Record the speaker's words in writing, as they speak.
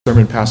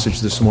Sermon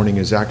passage this morning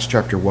is Acts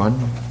chapter 1.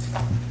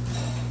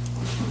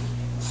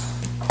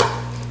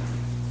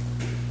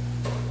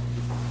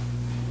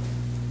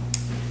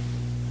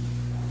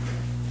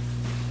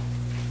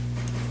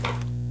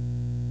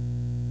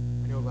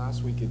 I know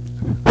last week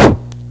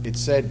it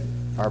said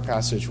our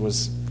passage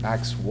was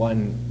Acts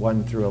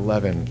 1 through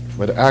 11,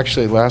 but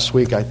actually last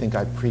week I think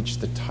I preached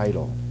the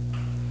title.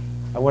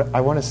 I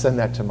want to send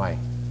that to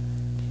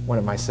one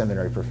of my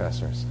seminary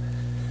professors.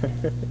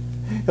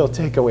 He'll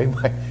take away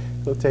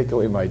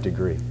my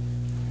degree.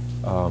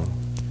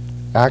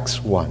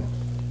 Acts 1.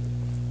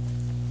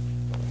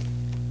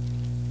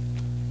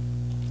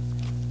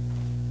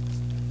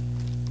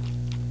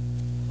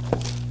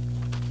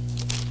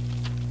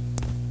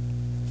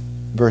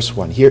 Verse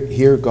 1.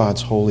 Hear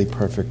God's holy,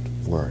 perfect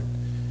word.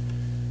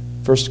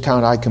 First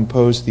account I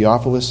composed,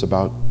 Theophilus,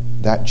 about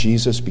that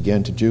Jesus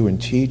began to do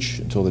and teach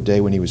until the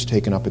day when he was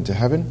taken up into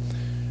heaven,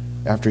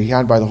 after he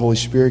had by the Holy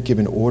Spirit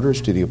given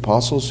orders to the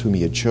apostles whom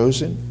he had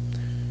chosen.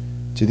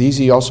 To these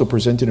he also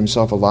presented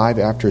himself alive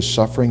after his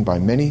suffering by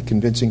many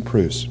convincing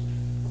proofs,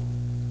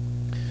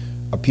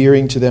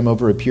 appearing to them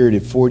over a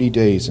period of 40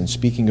 days and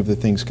speaking of the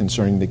things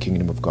concerning the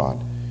kingdom of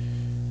God.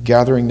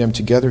 Gathering them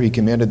together, he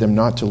commanded them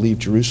not to leave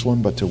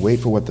Jerusalem, but to wait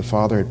for what the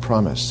Father had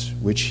promised,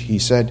 which he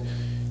said,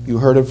 "You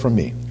heard of from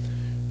me.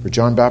 For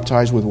John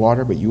baptized with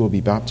water, but you will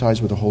be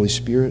baptized with the Holy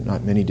Spirit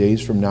not many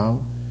days from now."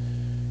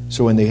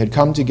 So when they had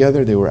come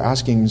together, they were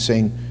asking,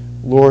 saying,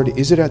 "Lord,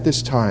 is it at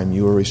this time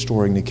you are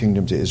restoring the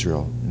kingdom to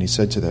Israel?" And he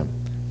said to them,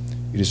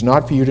 "It is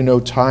not for you to know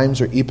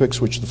times or epochs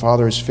which the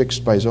Father has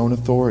fixed by his own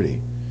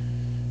authority,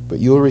 but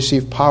you will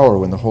receive power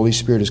when the Holy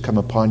Spirit has come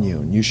upon you,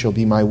 and you shall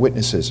be my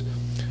witnesses,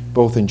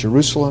 both in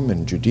Jerusalem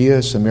and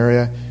Judea,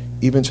 Samaria,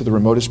 even to the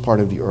remotest part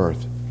of the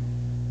earth."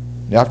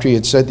 And after he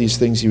had said these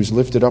things, he was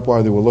lifted up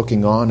while they were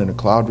looking on, and a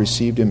cloud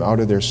received him out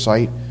of their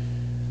sight.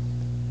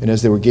 And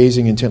as they were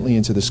gazing intently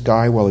into the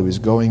sky while he was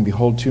going,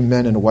 behold, two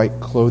men in white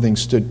clothing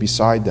stood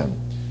beside them.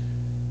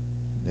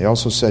 They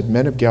also said,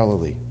 "Men of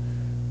Galilee,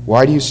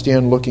 why do you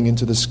stand looking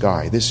into the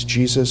sky? This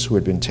Jesus, who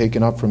had been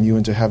taken up from you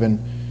into heaven,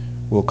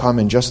 will come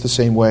in just the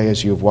same way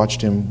as you have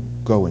watched him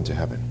go into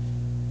heaven."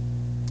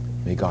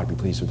 May God be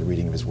pleased with the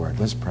reading of his word.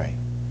 Let's pray.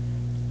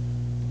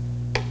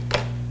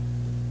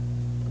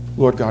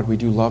 Lord God, we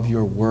do love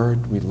your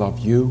word. We love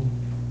you.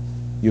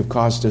 You have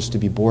caused us to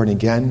be born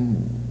again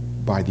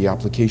by the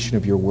application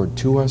of your word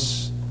to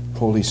us.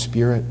 Holy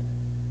Spirit,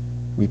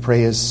 we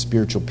pray as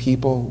spiritual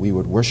people, we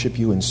would worship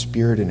you in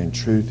spirit and in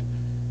truth,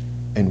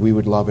 and we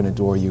would love and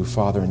adore you,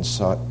 Father and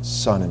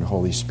Son and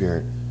Holy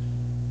Spirit,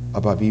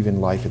 above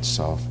even life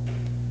itself.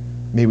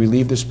 May we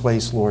leave this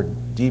place, Lord,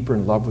 deeper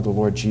in love with the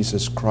Lord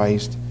Jesus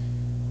Christ,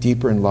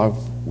 deeper in love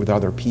with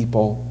other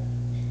people,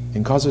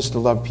 and cause us to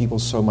love people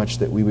so much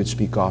that we would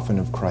speak often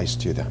of Christ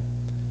to them.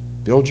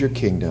 Build your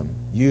kingdom,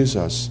 use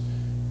us,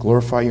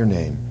 glorify your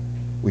name.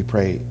 We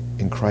pray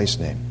in Christ's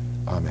name.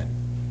 Amen.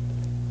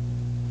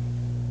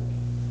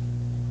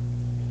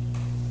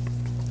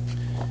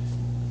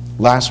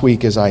 Last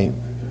week, as I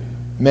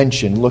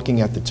mentioned,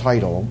 looking at the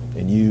title,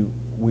 and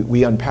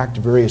we unpacked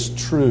various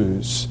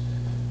truths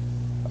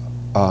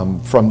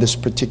from this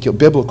particular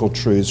biblical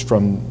truths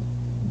from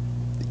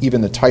even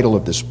the title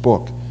of this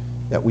book,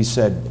 that we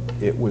said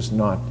it was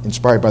not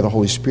inspired by the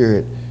Holy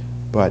Spirit,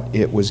 but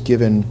it was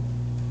given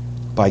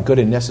by good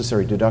and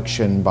necessary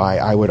deduction by,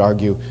 I would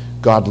argue,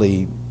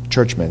 godly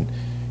churchmen.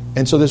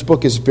 And so this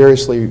book is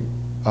variously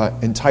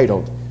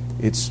entitled.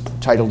 It's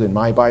titled in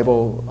my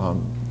Bible,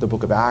 the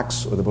book of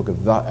Acts, or the book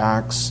of the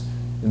Acts.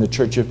 In the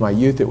church of my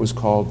youth, it was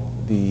called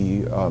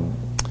the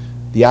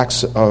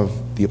Acts of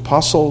the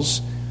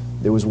Apostles.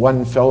 There was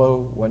one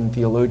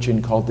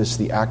theologian called this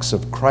the Acts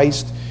of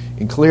Christ.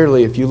 And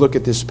clearly, if you look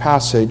at this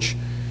passage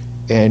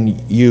and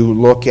you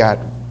look at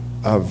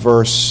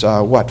verse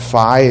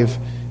 5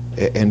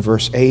 and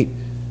verse 8,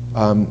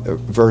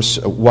 verse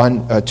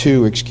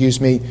 2,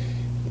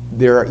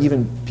 there are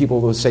even people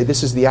who will say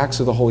this is the Acts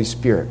of the Holy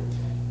Spirit.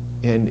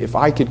 And if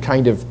I could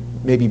kind of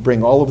maybe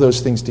bring all of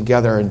those things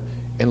together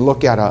and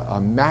look at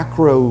a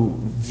macro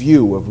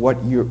view of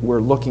what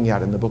we're looking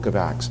at in the book of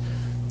Acts.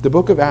 The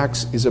book of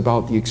Acts is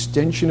about the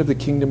extension of the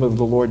kingdom of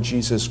the Lord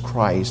Jesus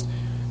Christ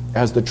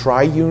as the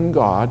triune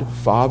God,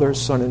 Father,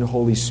 Son, and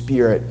Holy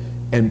Spirit,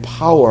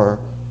 empower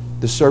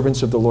the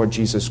servants of the Lord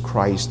Jesus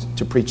Christ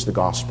to preach the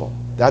gospel.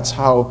 That's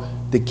how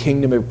the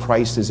kingdom of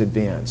Christ is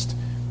advanced.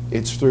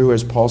 It's through,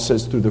 as Paul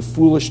says, through the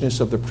foolishness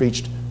of the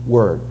preached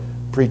word,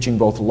 preaching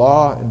both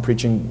law and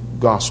preaching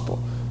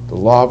gospel. The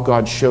law of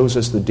God shows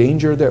us the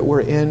danger that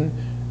we're in,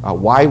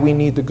 why we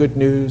need the good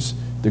news.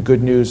 The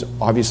good news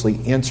obviously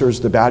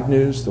answers the bad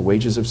news. The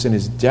wages of sin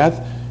is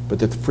death, but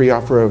the free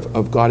offer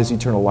of God is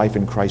eternal life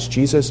in Christ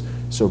Jesus.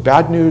 So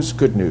bad news,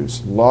 good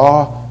news,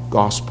 law,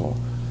 gospel.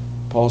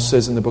 Paul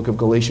says in the book of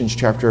Galatians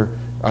chapter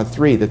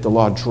 3 that the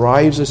law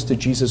drives us to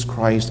Jesus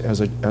Christ as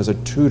a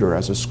tutor,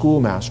 as a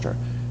schoolmaster,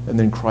 and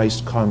then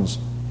Christ comes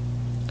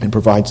and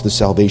provides the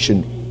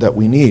salvation that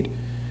we need.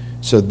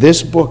 So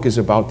this book is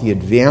about the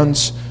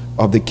advance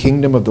of the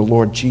kingdom of the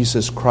Lord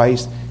Jesus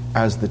Christ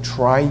as the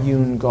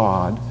triune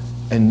God,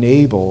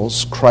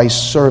 enables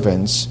Christ's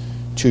servants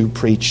to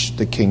preach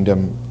the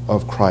kingdom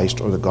of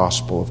Christ or the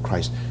gospel of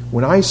Christ.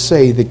 When I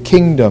say the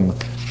kingdom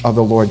of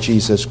the Lord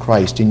Jesus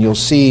Christ, and you'll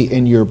see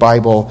in your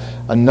Bible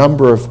a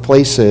number of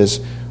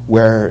places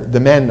where the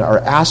men are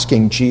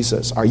asking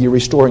Jesus, are you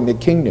restoring the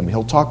kingdom?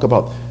 He'll talk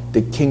about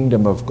the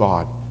kingdom of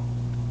God.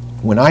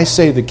 When I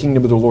say the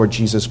kingdom of the Lord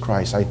Jesus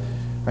Christ,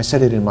 I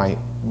said it in my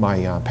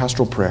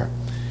pastoral prayer.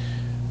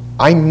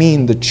 I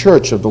mean the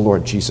church of the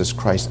Lord Jesus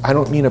Christ. I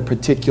don't mean a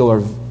particular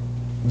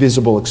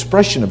visible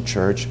expression of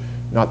church,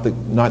 not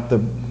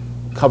the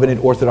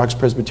Covenant Orthodox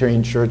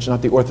Presbyterian Church,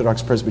 not the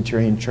Orthodox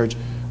Presbyterian Church.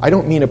 I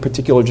don't mean a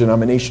particular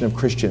denomination of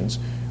Christians.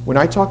 When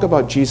I talk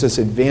about Jesus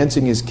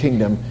advancing his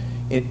kingdom,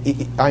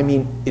 I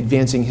mean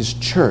advancing his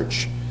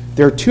church.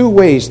 There are two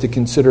ways to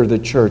consider the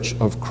church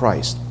of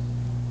Christ,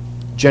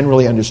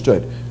 generally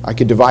understood. I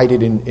could divide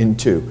it in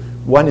two.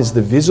 One is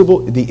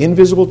the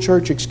invisible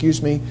church,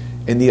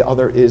 and the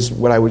other is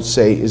what I would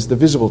say is the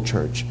visible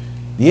church.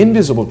 The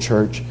invisible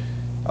church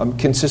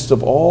consists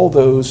of all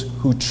those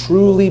who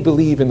truly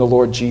believe in the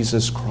Lord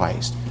Jesus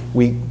Christ.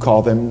 We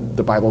call them,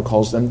 the Bible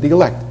calls them the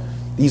elect.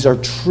 These are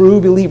true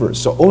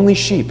believers, so only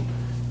sheep.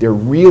 They're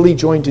really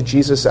joined to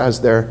Jesus as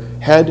their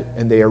head,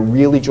 and they are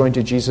really joined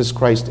to Jesus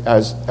Christ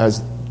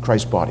as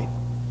Christ's body.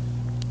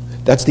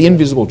 That's the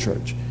invisible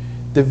church.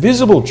 The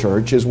visible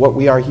church is what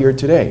we are here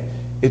today.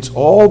 It's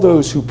all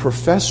those who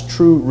profess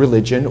true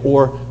religion,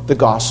 or the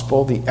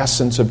gospel, the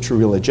essence of true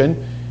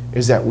religion,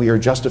 is that we are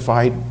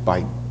justified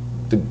by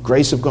the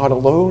grace of God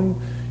alone,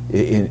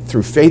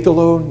 through faith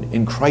alone,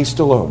 in Christ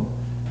alone.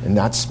 And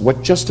that's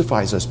what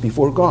justifies us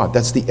before God.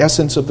 That's the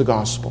essence of the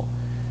gospel.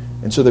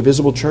 And so the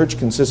visible church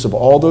consists of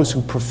all those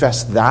who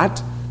profess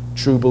that,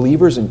 true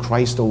believers in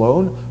Christ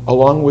alone,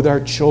 along with our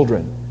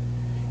children.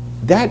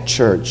 That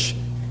church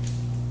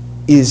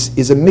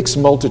is a mixed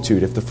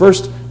multitude. If the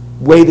first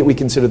way that we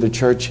consider the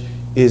church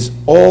is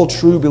all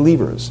true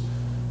believers,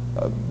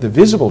 the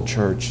visible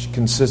church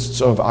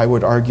consists of, I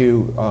would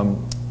argue,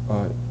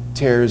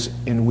 tares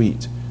and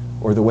wheat,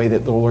 or the way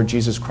that the Lord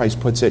Jesus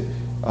Christ puts it,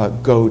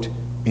 goat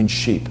and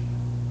sheep.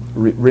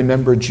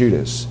 Remember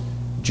Judas.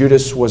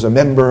 Judas was a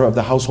member of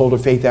the household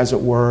of faith, as it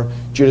were.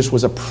 Judas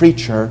was a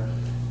preacher.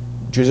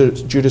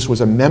 Judas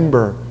was a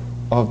member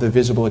of the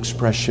visible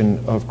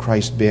expression of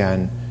Christ's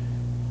band,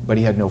 but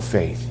he had no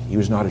faith. He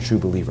was not a true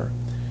believer.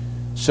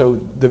 So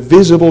the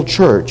visible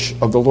church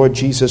of the Lord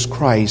Jesus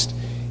Christ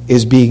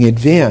is being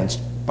advanced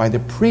by the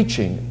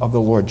preaching of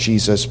the Lord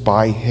Jesus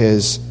by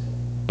his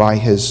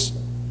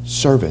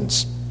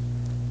servants.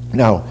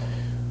 Now,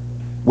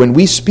 when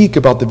we speak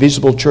about the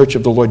visible church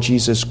of the Lord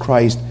Jesus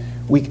Christ,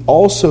 we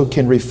also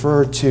can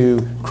refer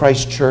to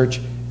Christ's church,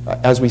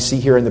 as we see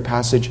here in the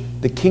passage,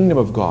 the kingdom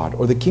of God,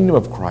 or the kingdom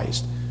of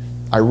Christ.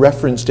 I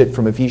referenced it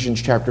from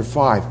Ephesians chapter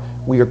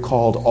 5. We are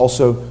called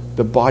also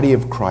the body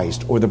of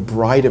Christ, or the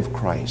bride of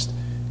Christ.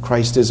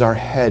 Christ is our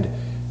head.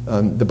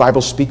 The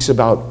Bible speaks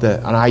about,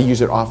 and I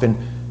use it often,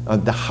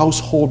 the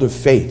household of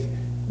faith.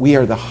 We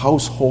are the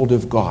household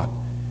of God.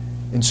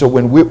 And so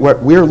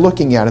what we're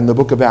looking at in the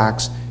book of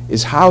Acts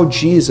is how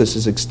Jesus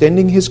is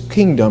extending his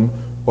kingdom,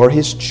 or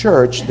his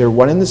church. They're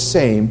one and the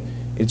same.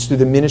 It's through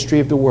the ministry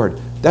of the word.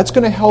 That's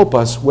going to help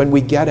us when we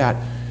get at,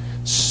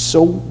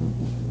 so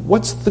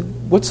what's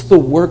the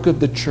work of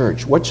the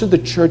church? What should the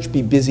church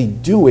be busy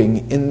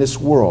doing in this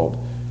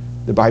world?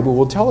 The Bible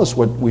will tell us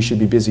what we should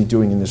be busy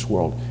doing in this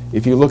world.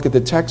 If you look at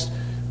the text,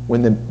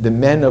 when the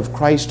men of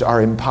Christ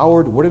are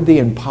empowered, what are they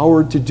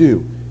empowered to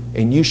do?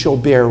 And you shall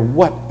bear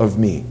what of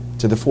me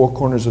to the four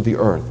corners of the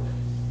earth?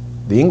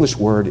 The English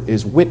word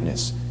is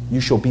witness. You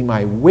shall be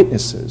my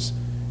witnesses.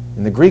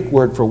 And the Greek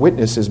word for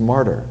witness is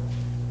martyr.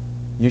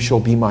 You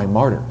shall be my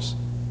martyrs.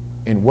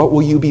 And what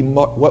will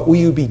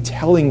you be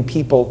telling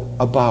people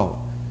about?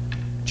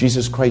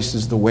 Jesus Christ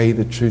is the way,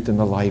 the truth, and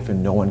the life,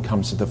 and no one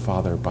comes to the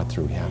Father but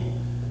through him.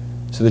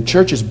 So the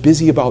church is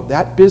busy about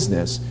that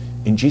business,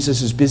 and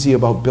Jesus is busy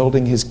about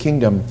building his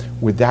kingdom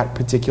with that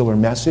particular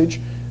message,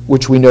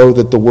 which we know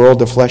that the world,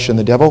 the flesh, and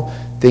the devil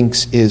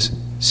thinks is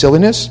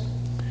silliness.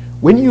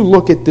 When you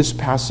look at this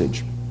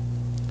passage,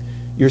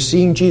 you're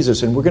seeing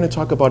Jesus, and we're going to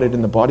talk about it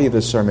in the body of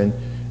the sermon,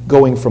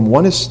 going from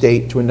one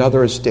estate to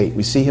another estate.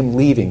 We see him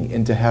leaving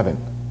into heaven.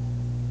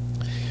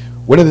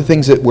 One of the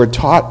things that we're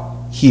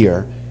taught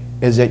here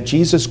is that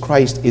Jesus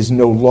Christ is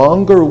no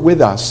longer with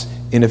us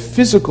in a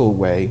physical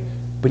way,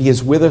 but he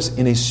is with us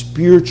in a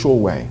spiritual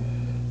way.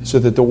 So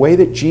that the way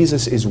that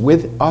Jesus is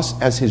with us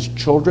as his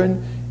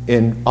children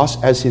and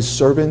us as his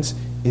servants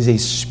is a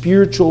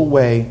spiritual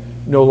way,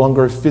 no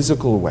longer a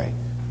physical way.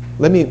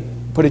 Let me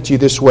put it to you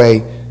this way,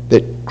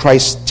 that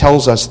Christ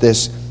tells us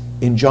this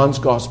in John's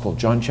Gospel,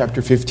 John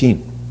chapter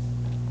 15.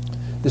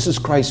 This is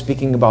Christ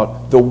speaking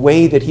about the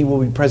way that he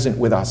will be present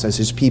with us as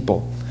his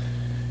people.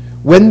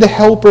 When the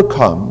Helper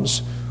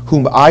comes,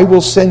 whom I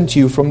will send to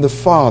you from the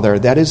Father,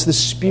 that is the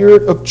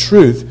Spirit of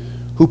truth,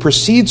 who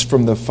proceeds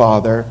from the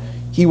Father,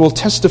 he will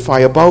testify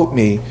about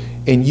me,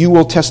 and you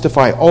will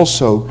testify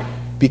also,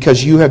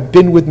 because you have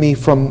been with me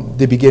from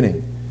the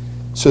beginning.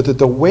 So that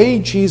the way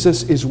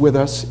Jesus is with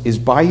us is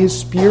by his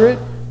Spirit,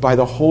 by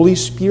the Holy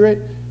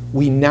Spirit,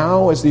 we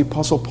now, as the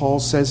Apostle Paul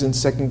says in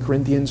 2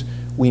 Corinthians,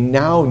 we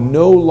now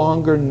no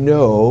longer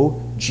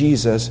know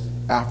Jesus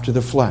after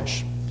the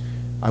flesh.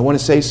 I want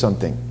to say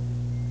something.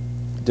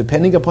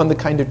 Depending upon the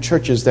kind of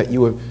churches that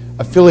you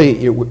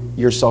affiliate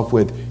yourself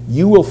with,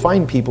 you will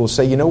find people who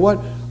say, you know what?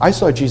 I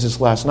saw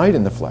Jesus last night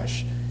in the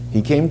flesh.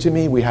 He came to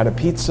me, we had a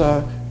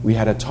pizza, we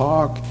had a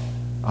talk.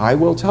 I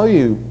will tell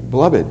you,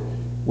 beloved,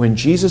 when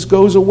Jesus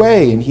goes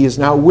away and he is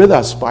now with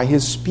us by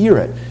his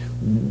Spirit,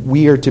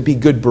 we are to be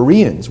good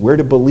Bereans. We're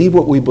to believe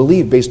what we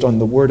believe based on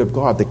the Word of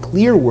God, the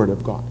clear Word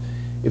of God.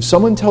 If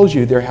someone tells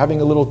you they're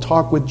having a little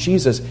talk with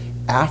Jesus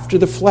after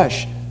the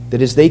flesh,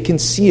 that is, they can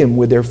see him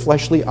with their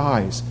fleshly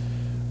eyes,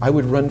 I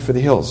would run for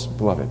the hills,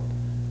 beloved.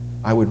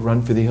 I would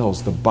run for the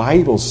hills. The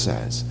Bible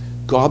says,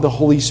 God the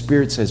Holy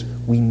Spirit says,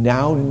 we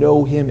now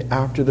know him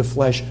after the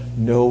flesh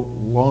no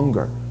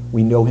longer.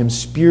 We know him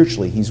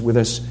spiritually. He's with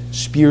us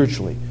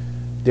spiritually.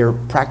 They're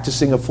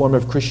practicing a form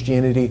of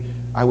Christianity,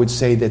 I would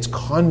say, that's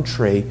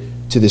contrary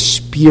to the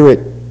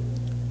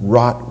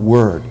Spirit-wrought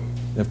word.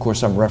 And of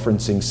course, I'm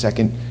referencing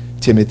 2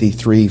 Timothy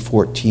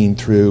 3:14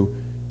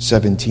 through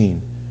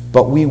 17.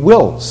 But we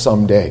will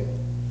someday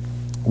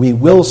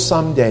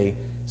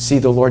see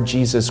the Lord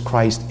Jesus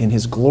Christ in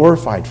his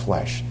glorified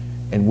flesh.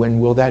 And when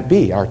will that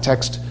be? Our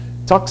text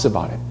talks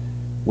about it.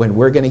 When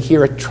we're going to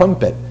hear a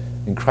trumpet,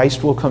 and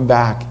Christ will come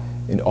back,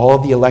 and all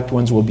of the elect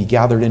ones will be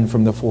gathered in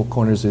from the four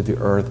corners of the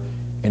earth,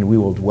 and we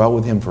will dwell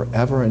with him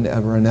forever and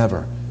ever and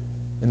ever.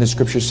 And the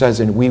scripture says,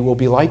 and we will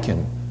be like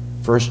him.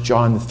 1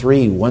 John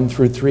 3:1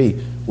 through 3.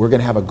 We're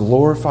going to have a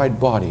glorified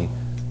body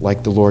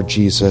like the Lord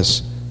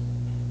Jesus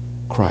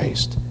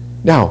Christ.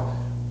 Now,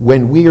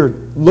 when we are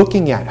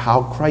looking at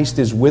how Christ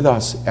is with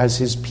us as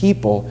his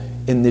people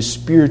in this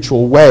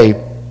spiritual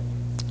way,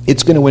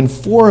 it's going to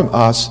inform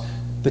us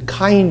the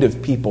kind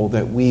of people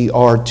that we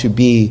are to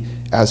be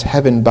as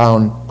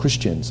heaven-bound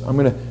Christians. I'm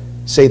going to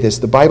say this.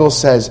 The Bible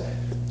says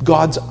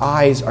God's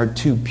eyes are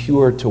too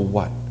pure to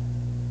what?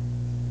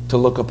 To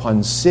look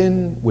upon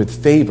sin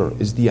with favor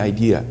is the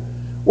idea.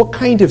 What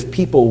kind of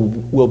people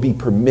will be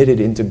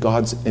permitted into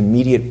God's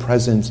immediate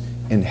presence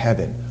in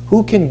heaven?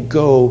 Who can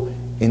go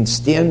and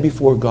stand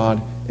before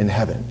God in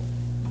heaven?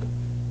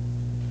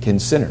 Can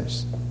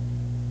sinners?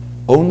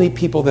 Only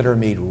people that are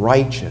made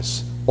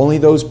righteous. Only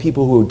those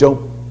people who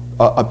don't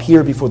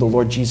appear before the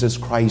Lord Jesus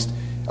Christ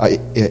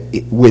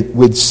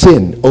with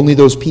sin. Only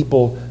those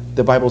people,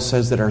 the Bible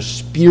says, that are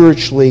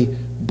spiritually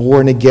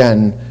born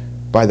again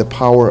by the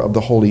power of the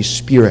Holy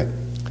Spirit.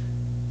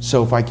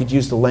 So if I could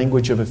use the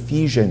language of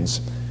Ephesians,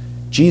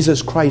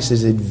 Jesus Christ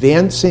is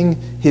advancing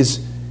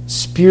his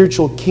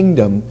spiritual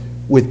kingdom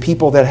with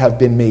people that have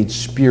been made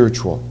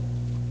spiritual.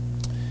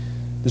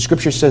 The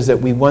scripture says that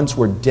we once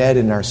were dead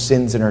in our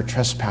sins and our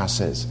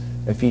trespasses,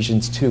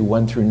 Ephesians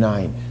 2:1 through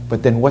 9.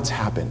 But then what's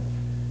happened?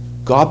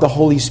 God the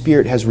Holy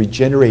Spirit has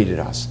regenerated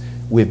us.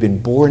 We've been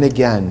born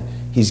again.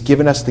 He's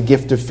given us the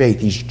gift of faith.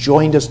 He's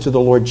joined us to the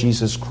Lord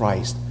Jesus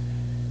Christ.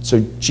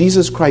 So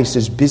Jesus Christ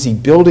is busy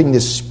building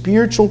this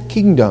spiritual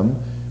kingdom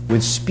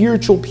with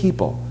spiritual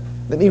people.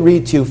 Let me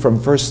read to you from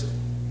 1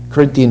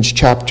 Corinthians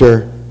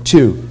chapter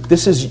 2.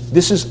 This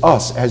is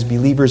us as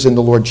believers in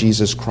the Lord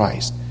Jesus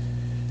Christ.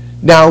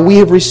 Now we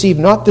have received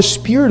not the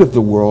spirit of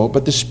the world,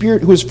 but the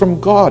Spirit who is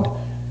from God,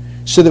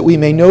 so that we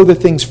may know the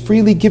things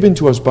freely given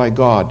to us by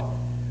God,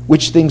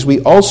 which things we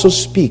also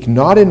speak,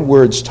 not in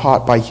words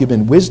taught by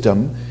human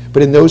wisdom,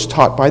 but in those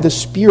taught by the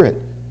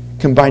Spirit,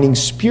 combining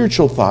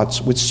spiritual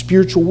thoughts with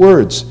spiritual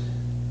words.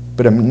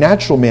 But a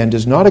natural man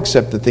does not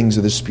accept the things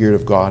of the Spirit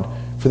of God,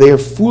 for they are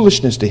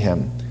foolishness to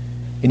him,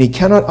 and he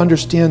cannot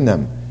understand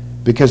them,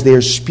 because they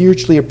are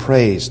spiritually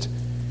appraised.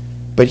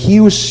 But he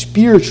who is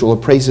spiritual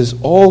appraises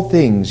all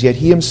things, yet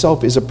he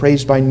himself is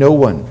appraised by no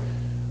one.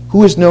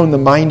 Who has known the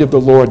mind of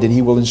the Lord that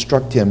he will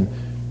instruct him?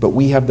 But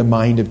we have the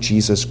mind of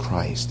Jesus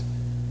Christ.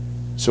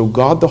 So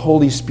God the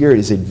Holy Spirit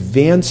is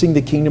advancing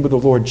the kingdom of the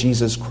Lord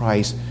Jesus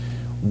Christ,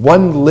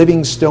 one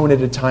living stone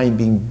at a time,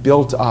 being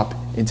built up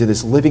into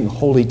this living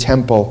holy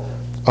temple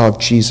of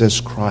Jesus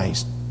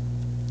Christ.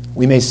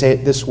 We may say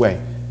it this way.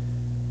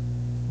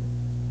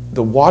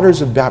 The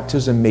waters of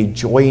baptism may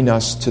join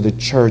us to the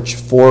church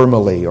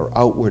formally or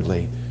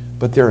outwardly,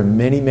 but there are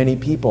many, many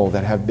people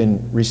that have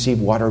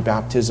received water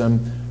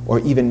baptism or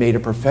even made a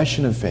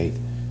profession of faith.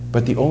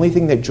 But the only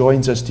thing that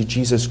joins us to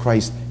Jesus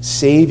Christ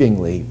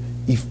savingly,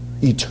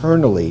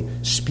 eternally,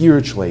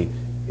 spiritually,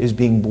 is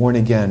being born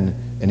again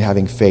and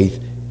having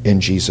faith in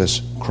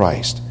Jesus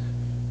Christ.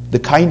 The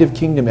kind of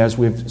kingdom, as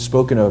we've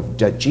spoken of,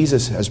 that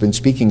Jesus has been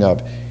speaking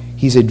of,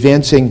 he's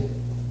advancing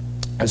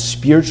a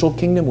spiritual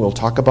kingdom. We'll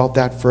talk about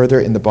that further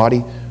in the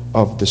body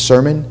of the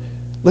sermon.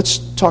 Let's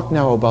talk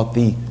now about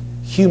the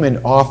human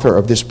author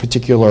of this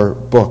particular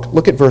book.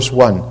 Look at verse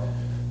 1.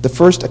 The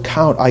first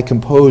account I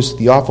composed,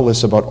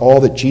 Theophilus, about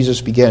all that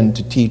Jesus began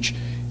to teach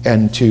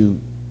and to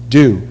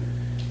do.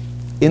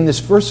 In this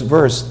first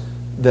verse,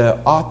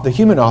 the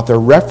human author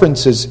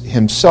references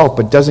himself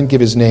but doesn't give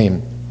his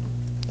name.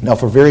 Now,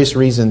 for various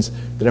reasons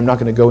that I'm not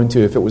going to go into,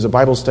 if it was a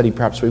Bible study,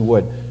 perhaps we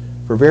would.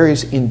 For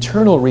various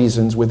internal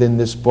reasons within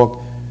this book,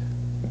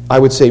 I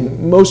would say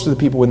most of the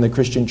people in the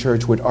Christian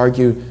church would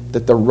argue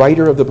that the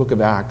writer of the book of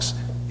Acts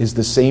is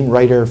the same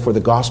writer for the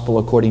gospel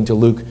according to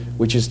Luke,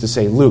 which is to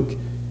say Luke.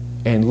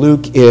 And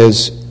Luke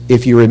is,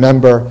 if you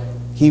remember,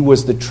 he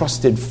was the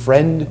trusted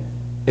friend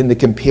and the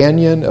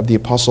companion of the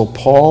Apostle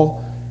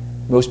Paul.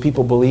 Most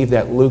people believe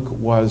that Luke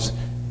was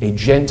a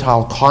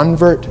Gentile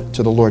convert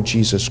to the Lord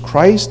Jesus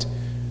Christ.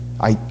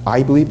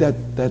 I believe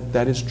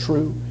that is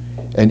true.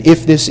 And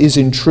if this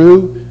isn't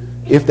true,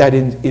 if that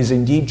is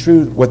indeed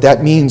true, what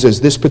that means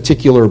is this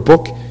particular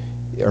book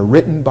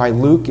written by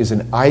Luke is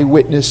an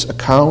eyewitness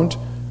account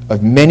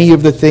of many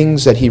of the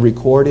things that he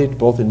recorded,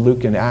 both in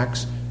Luke and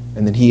Acts,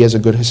 and that he, as a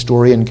good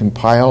historian,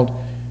 compiled.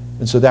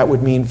 And so that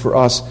would mean for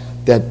us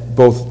that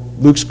both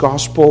Luke's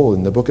gospel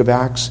and the book of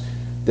Acts,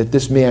 that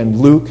this man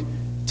Luke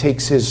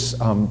takes his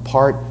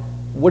part.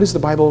 What does the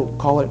Bible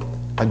call it?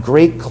 A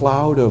great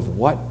cloud of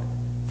what?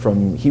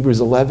 From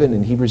Hebrews 11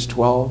 and Hebrews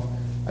 12.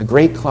 A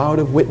great cloud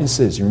of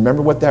witnesses. You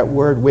remember what that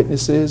word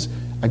witness is?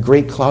 A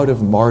great cloud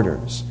of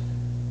martyrs.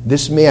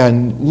 This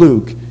man,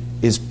 Luke,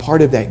 is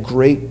part of that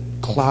great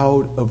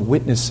cloud of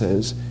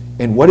witnesses.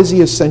 And what is he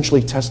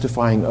essentially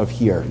testifying of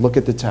here? Look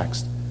at the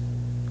text.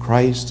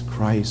 Christ,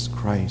 Christ,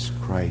 Christ,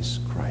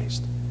 Christ,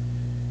 Christ.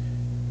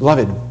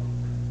 Beloved,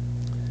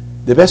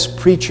 the best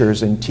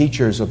preachers and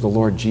teachers of the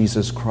Lord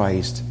Jesus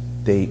Christ,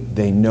 they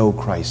know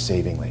Christ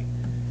savingly.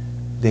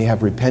 They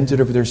have repented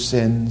of their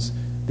sins.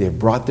 They have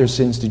brought their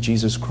sins to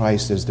Jesus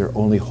Christ as their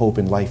only hope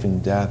in life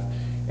and death.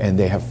 And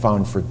they have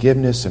found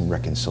forgiveness and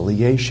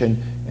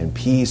reconciliation and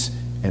peace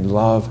and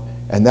love.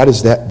 And that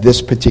is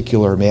this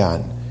particular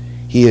man.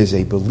 He is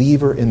a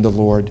believer in the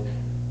Lord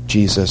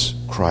Jesus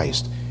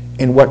Christ.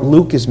 And what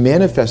Luke is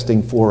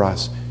manifesting for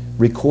us,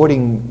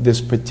 recording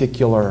this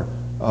particular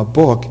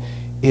book,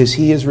 is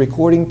he is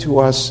recording to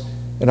us,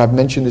 and I've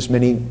mentioned this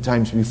many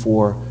times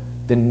before,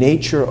 the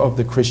nature of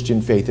the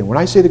Christian faith. And when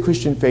I say the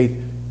Christian faith,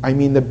 I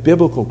mean the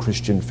biblical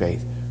Christian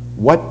faith.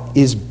 What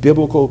is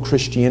biblical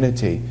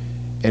Christianity?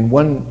 And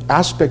one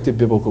aspect of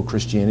biblical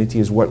Christianity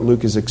is what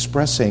Luke is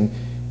expressing,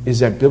 is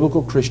that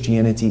biblical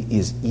Christianity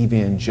is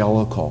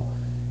evangelical.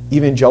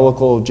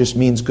 Evangelical just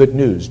means good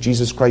news.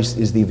 Jesus Christ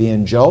is the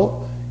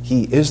evangel.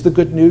 He is the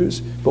good news.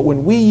 But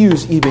when we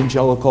use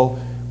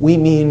evangelical, we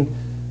mean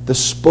the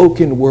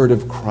spoken word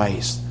of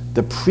Christ,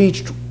 the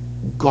preached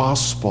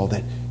gospel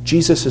that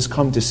Jesus has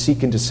come to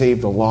seek and to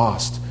save the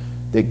lost,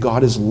 that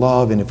God is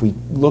love, and if we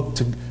look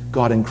to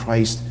God in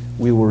Christ,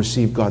 we will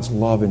receive God's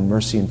love and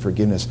mercy and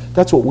forgiveness.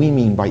 That's what we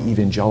mean by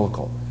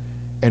evangelical.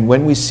 And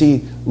when we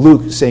see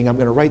Luke saying, I'm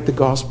going to write the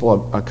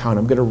gospel account,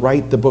 I'm going to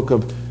write the book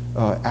of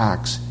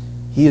Acts,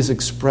 he is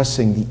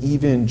expressing the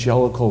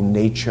evangelical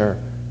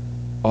nature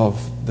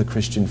of the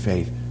Christian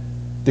faith.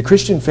 The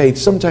Christian faith,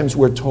 sometimes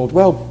we're told,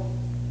 well,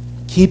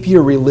 keep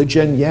your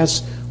religion.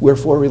 Yes, we're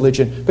for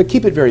religion, but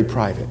keep it very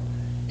private.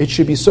 It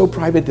should be so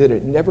private that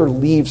it never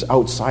leaves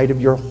outside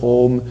of your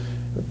home.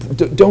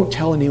 Don't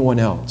tell anyone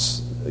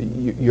else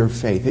your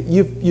faith.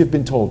 You've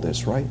been told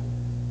this, right?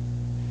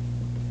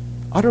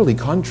 Utterly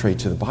contrary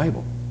to the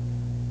Bible.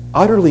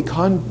 Utterly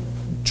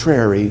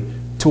contrary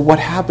to what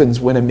happens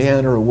when a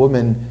man or a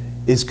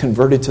woman is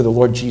converted to the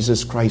Lord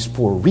Jesus Christ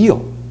for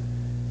real.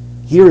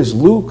 Here is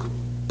Luke,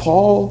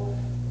 Paul.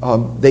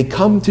 They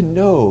come to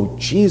know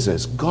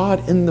Jesus,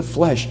 God in the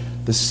flesh,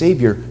 the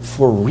Savior,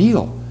 for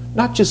real.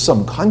 Not just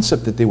some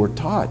concept that they were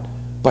taught,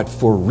 but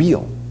for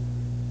real.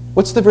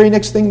 What's the very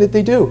next thing that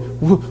they do?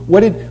 What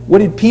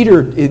did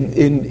Peter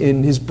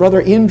and his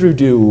brother Andrew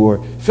do,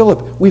 or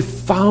Philip? We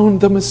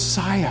found the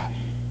Messiah.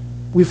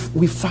 We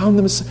found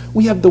the Messiah.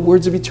 We have the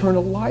words of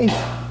eternal life.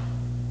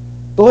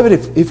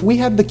 Beloved, if we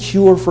had the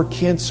cure for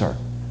cancer,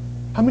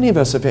 how many of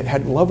us have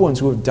had loved ones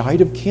who have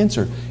died of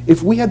cancer?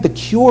 If we had the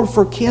cure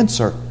for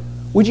cancer,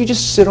 would you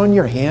just sit on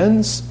your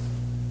hands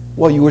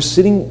while you were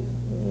sitting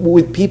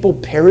with people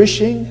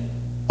perishing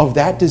of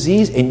that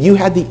disease and you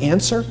had the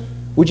answer?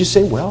 Would you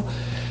say, well,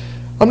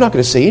 I'm not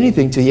going to say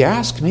anything till you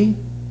ask me?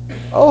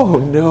 Oh,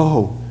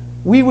 no.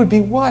 We would be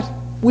what?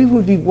 We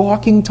would be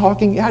walking,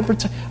 talking,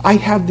 advertising. I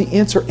have the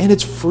answer, and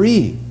it's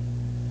free.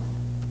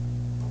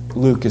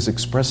 Luke is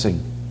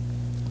expressing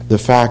the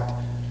fact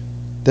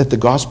that the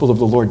gospel of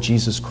the Lord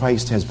Jesus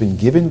Christ has been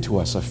given to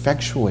us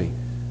effectually,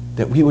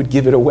 that we would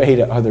give it away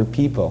to other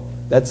people.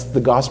 That's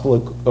the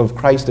gospel of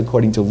Christ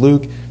according to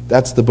Luke.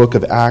 That's the book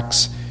of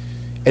Acts.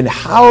 And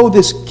how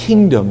this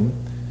kingdom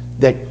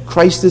that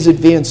Christ is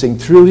advancing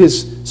through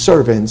his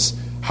servants,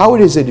 how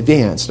it is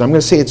advanced. And I'm going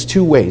to say it's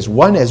two ways.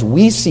 One as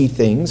we see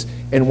things,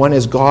 and one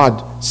as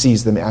God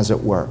sees them, as it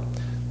were.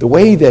 The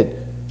way that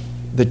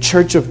the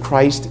church of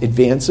Christ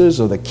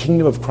advances, or the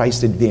kingdom of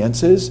Christ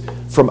advances,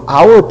 from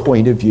our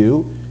point of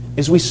view,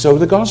 is we sow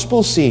the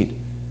gospel seed.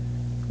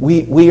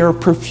 We are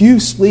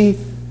profusely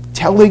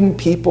telling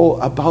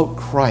people about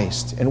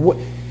Christ. And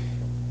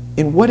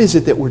what is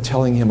it that we're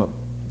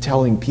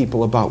telling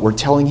people about? We're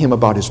telling him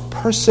about his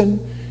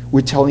person.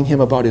 We're telling him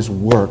about his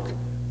work.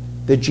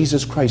 That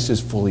Jesus Christ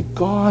is fully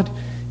God.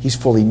 He's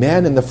fully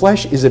man in the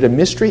flesh. Is it a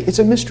mystery? It's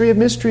a mystery of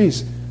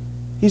mysteries.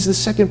 He's the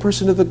second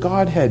person of the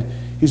Godhead.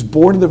 He was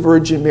born of the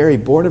Virgin Mary,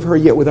 born of her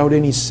yet without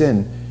any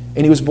sin.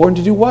 And he was born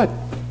to do what?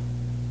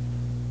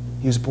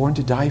 He was born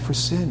to die for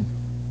sin.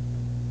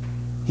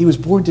 He was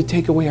born to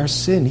take away our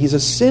sin. He's a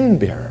sin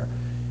bearer.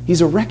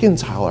 He's a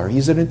reconciler.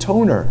 He's an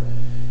atoner.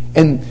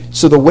 And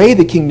so the way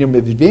the kingdom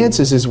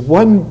advances is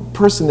one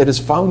person that has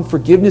found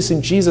forgiveness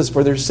in Jesus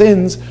for their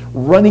sins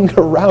running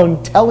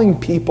around telling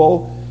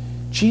people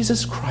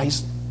Jesus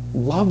Christ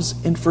loves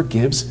and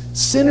forgives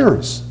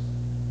sinners.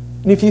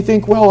 And if you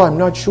think, well, I'm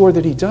not sure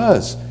that he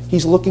does.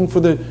 He's looking for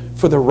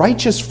the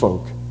righteous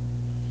folk.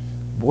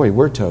 Boy,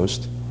 we're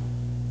toast.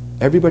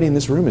 Everybody in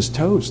this room is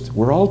toast.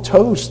 We're all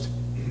toast.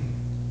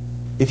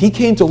 If he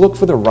came to look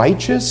for the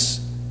righteous,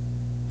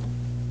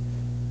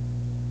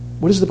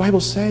 what does the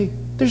Bible say?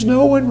 There's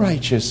no one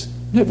righteous.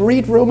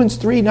 Read Romans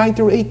 3, 9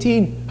 through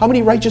 18. How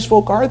many righteous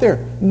folk are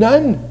there?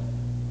 None.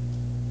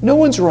 No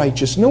one's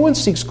righteous. No one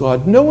seeks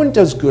God. No one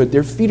does good.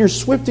 Their feet are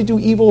swift to do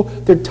evil.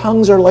 Their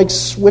tongues are like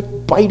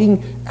swift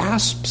biting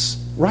asps.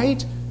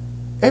 Right?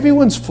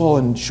 Everyone's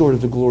fallen short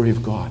of the glory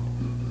of God.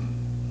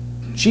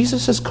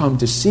 Jesus has come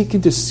to seek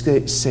and to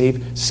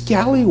save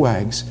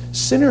scallywags,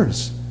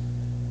 sinners.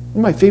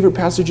 One of my favorite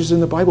passages in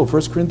the Bible,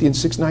 1 Corinthians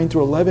 6, 9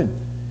 through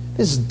 11.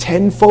 This is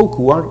 10 folk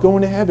who aren't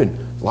going to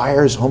heaven.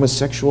 Liars,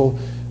 homosexual,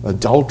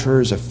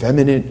 adulterers,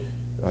 effeminate,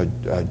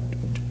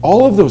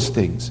 all of those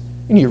things.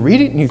 And you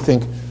read it and you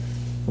think,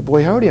 oh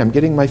boy, howdy, I'm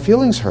getting my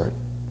feelings hurt.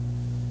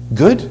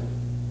 Good.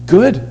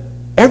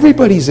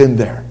 Everybody's in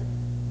there.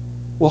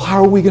 Well,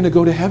 how are we going to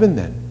go to heaven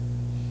then?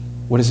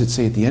 What does it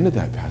say at the end of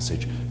that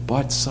passage?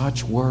 But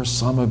such were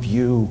some of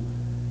you.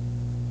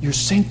 You're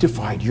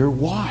sanctified. You're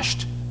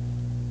washed.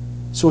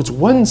 So it's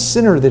one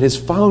sinner that has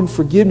found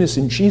forgiveness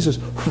in Jesus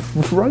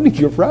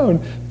running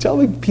around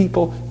telling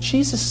people,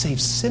 Jesus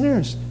saves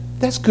sinners.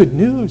 That's good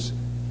news.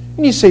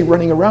 And you say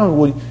running around,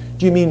 well,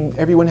 do you mean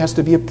everyone has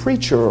to be a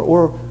preacher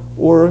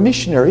or a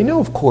missionary?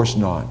 No, of course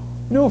not.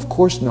 No, of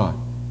course not.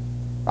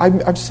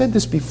 I've said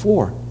this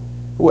before.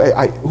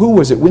 Who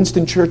was it?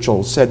 Winston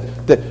Churchill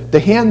said that the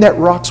hand that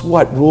rocks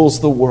what rules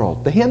the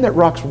world? The hand that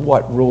rocks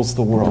what rules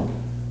the world?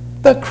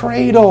 The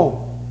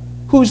cradle.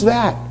 Who's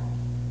that?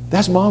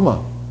 That's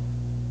Mama.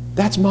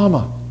 That's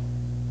Mama.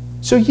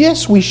 So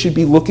yes, we should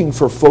be looking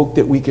for folk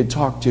that we could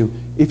talk to.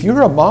 If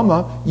you're a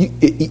mama,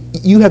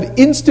 you have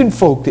instant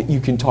folk that you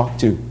can talk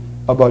to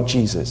about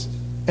Jesus.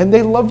 And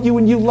they love you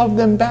and you love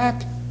them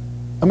back.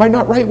 Am I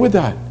not right with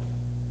that?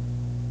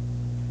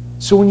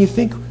 So when you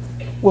think,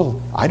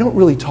 well, I don't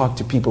really talk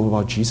to people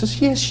about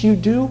Jesus. Yes, you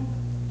do.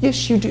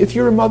 Yes, you do. If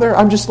you're a mother,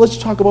 let's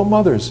talk about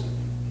mothers.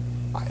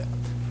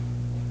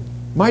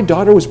 My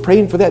daughter was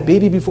praying for that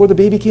baby before the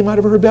baby came out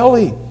of her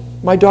belly.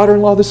 My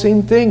daughter-in-law, the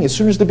same thing. As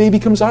soon as the baby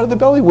comes out of the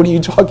belly, what are you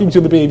talking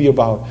to the baby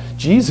about?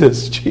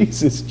 Jesus,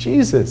 Jesus,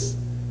 Jesus.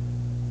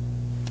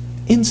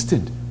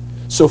 Instant.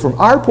 So from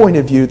our point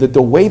of view, that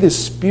the way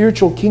this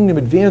spiritual kingdom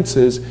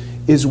advances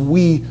is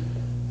we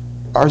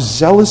are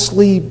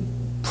zealously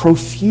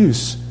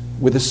profuse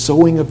with the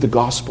sowing of the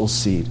gospel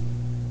seed.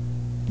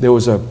 There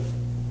was a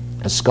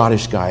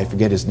Scottish guy, I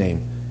forget his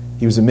name.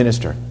 He was a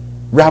minister.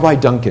 Rabbi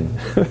Duncan.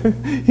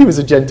 He was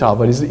a Gentile,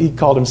 but he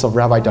called himself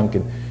Rabbi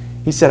Duncan.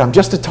 He said, I'm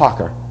just a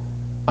talker.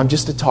 I'm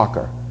just a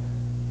talker.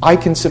 I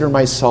consider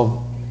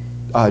myself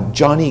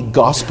Johnny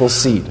Gospel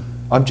Seed.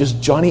 I'm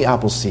just Johnny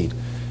Appleseed.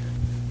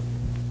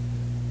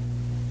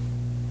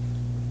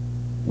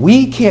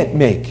 We can't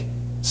make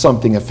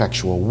something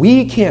effectual.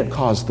 We can't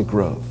cause the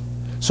growth.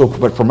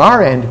 But from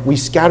our end, we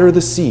scatter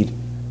the seed.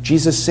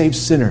 Jesus saves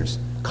sinners.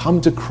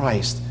 Come to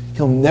Christ.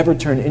 He'll never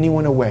turn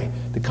anyone away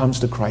that comes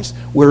to Christ.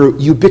 We're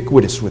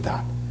ubiquitous with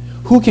that.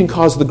 Who can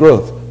cause the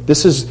growth?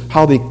 This is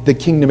how the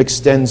kingdom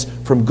extends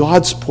from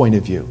God's point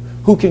of view.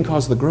 Who can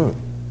cause the growth?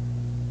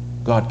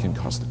 God can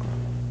cause the growth.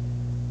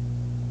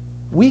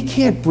 We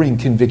can't bring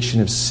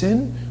conviction of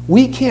sin.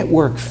 We can't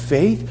work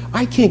faith.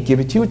 I can't give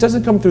it to you. It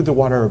doesn't come through the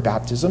water of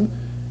baptism.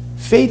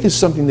 Faith is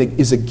something that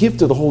is a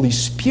gift of the Holy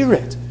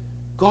Spirit.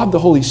 God the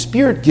Holy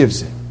Spirit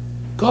gives it.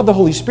 God the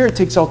Holy Spirit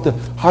takes out the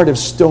heart of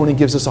stone and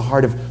gives us a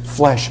heart of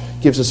flesh,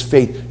 gives us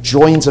faith,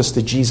 joins us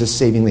to Jesus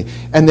savingly.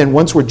 And then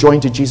once we're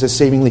joined to Jesus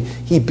savingly,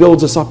 He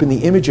builds us up in the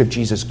image of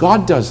Jesus.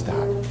 God does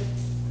that.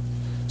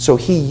 So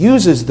He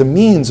uses the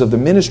means of the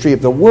ministry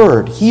of the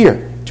Word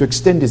here to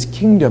extend His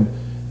kingdom,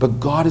 but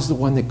God is the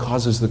one that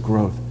causes the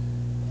growth.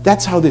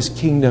 That's how this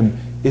kingdom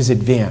is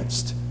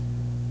advanced.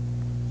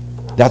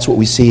 That's what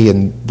we see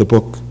in the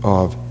book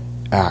of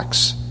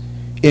Acts.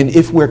 And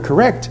if we're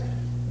correct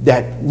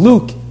that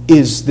Luke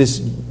is this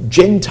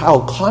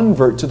Gentile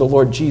convert to the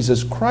Lord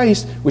Jesus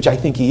Christ, which I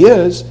think he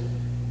is,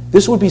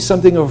 this would be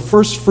something of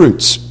first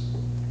fruits.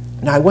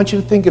 Now I want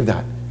you to think of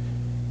that.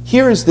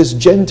 Here is this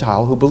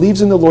Gentile who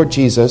believes in the Lord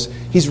Jesus.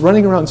 He's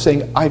running around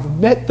saying, I've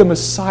met the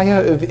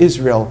Messiah of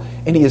Israel,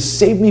 and He has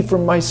saved me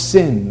from my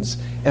sins,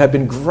 and I've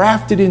been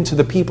grafted into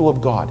the people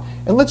of God.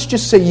 And let's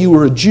just say you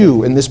were a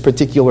Jew in this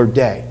particular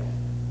day.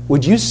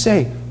 Would you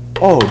say,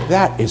 oh,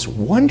 that is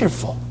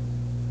wonderful.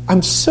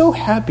 I'm so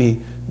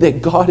happy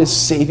that God is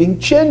saving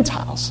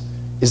Gentiles.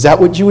 Is that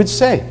what you would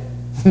say?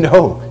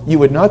 No, you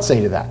would not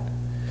say to that.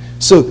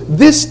 So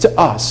this to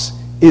us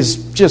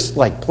is just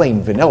like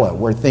plain vanilla.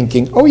 We're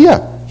thinking, oh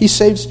yeah, he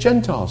saves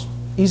Gentiles.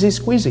 Easy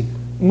squeezy.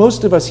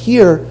 Most of us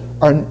here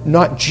are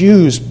not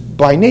Jews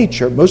by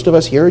nature. Most of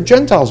us here are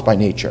Gentiles by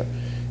nature.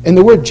 And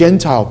the word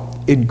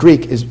Gentile in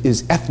Greek is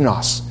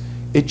ethnos.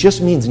 It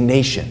just means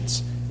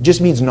nations. It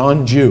just means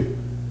non-Jew.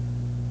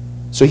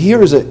 So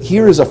here is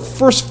a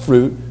first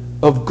fruit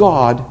of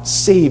God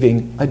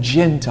saving a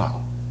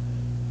Gentile.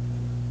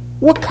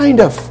 What kind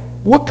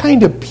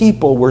of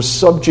people were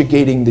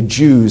subjugating the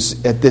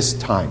Jews at this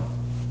time?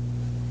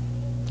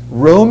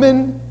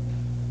 Roman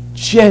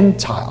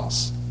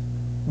Gentiles.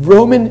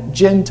 Roman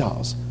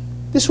Gentiles.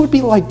 This would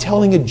be like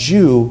telling a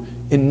Jew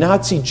in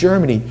Nazi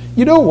Germany,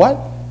 you know what?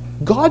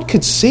 God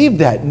could save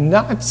that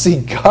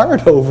Nazi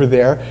guard over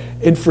there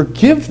and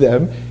forgive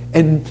them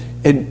and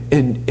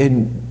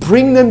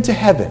bring them to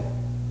heaven.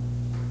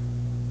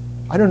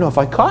 I don't know if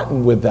I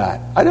cotton with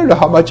that. I don't know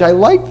how much I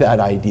like that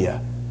idea.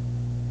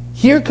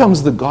 Here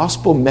comes the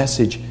gospel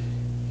message.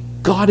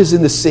 God is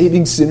in the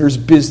saving sinners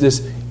business,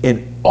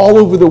 and all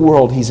over the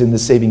world he's in the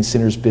saving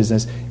sinners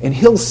business, and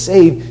he'll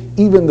save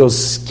even those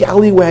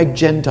scallywag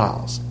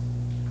Gentiles.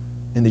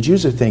 And the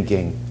Jews are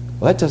thinking,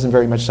 well, that doesn't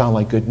very much sound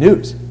like good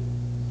news.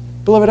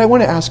 Beloved, I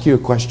want to ask you a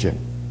question.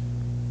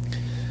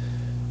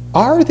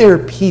 Are there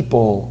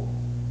people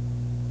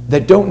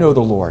that don't know the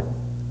Lord,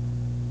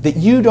 that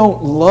you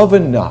don't love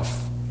enough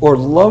or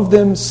love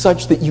them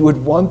such that you would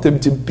want them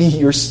to be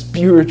your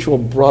spiritual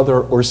brother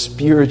or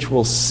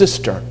spiritual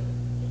sister,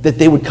 that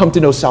they would come to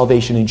know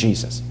salvation in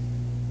Jesus?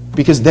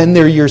 Because then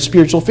they're your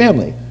spiritual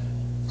family.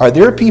 Are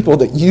there people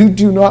that you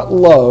do not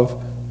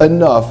love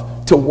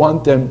enough to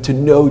want them to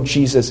know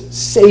Jesus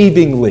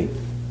savingly?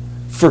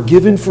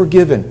 Forgiven.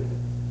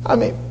 I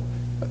mean,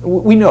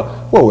 we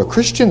know, well, we're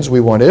Christians.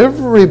 We want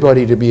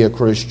everybody to be a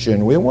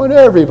Christian. We want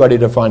everybody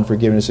to find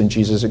forgiveness in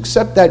Jesus,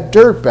 except that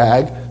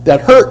dirtbag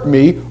that hurt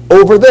me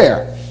over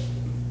there.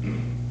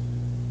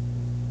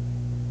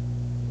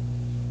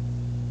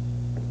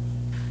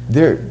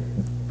 There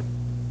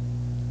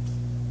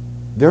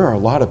are a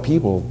lot of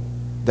people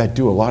that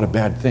do a lot of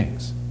bad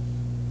things.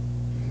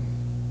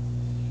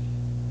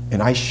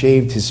 And I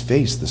shaved his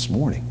face this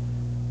morning.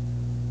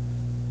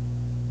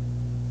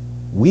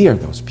 We are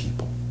those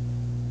people.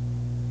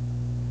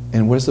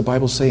 And what does the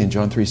Bible say in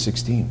John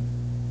 3:16?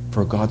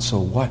 For God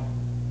so what?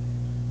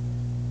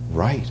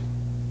 Right.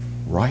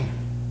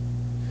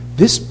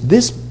 This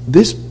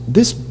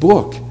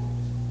book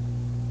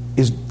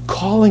is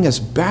calling us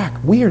back.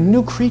 We are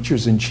new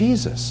creatures in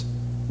Jesus.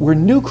 We're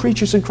new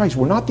creatures in Christ.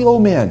 We're not the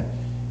old man.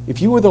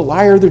 If you were the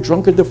liar, the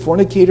drunkard, the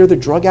fornicator, the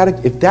drug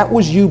addict, if that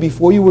was you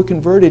before you were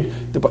converted,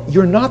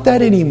 you're not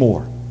that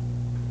anymore.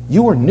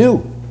 You are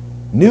new.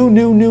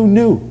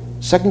 New.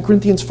 2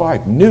 Corinthians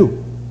 5, new.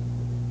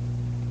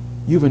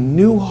 You have a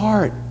new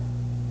heart.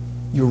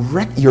 You're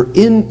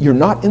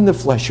not in the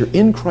flesh. You're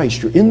in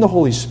Christ. You're in the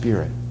Holy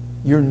Spirit.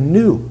 You're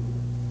new.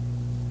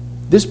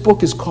 This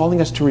book is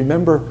calling us to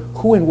remember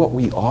who and what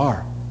we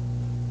are.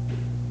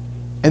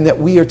 And that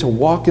we are to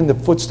walk in the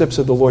footsteps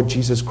of the Lord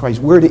Jesus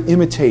Christ. We're to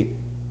imitate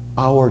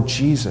our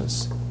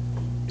Jesus.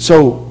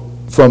 So,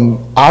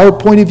 from our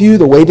point of view,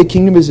 the way the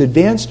kingdom is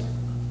advanced,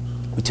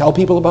 we tell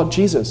people about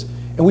Jesus.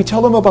 And we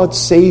tell them about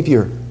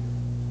Savior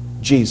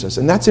Jesus.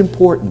 And that's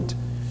important.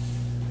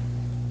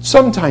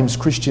 Sometimes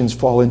Christians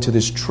fall into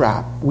this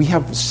trap. We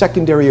have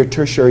secondary or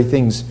tertiary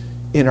things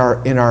in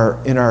our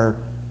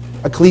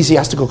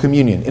ecclesiastical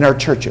communion, in our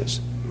churches.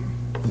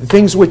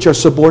 Things which are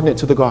subordinate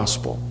to the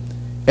gospel.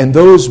 And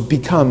those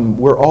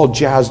we're all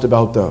jazzed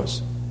about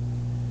those.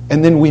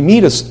 And then we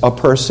meet a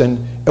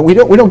person, and we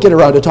don't get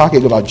around to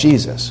talking about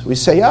Jesus. We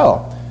say,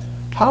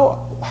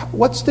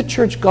 what's the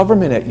church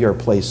government at your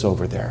place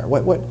over there?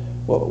 What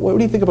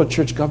do you think about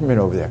church government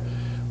over there?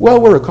 Well,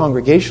 we're a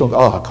congregational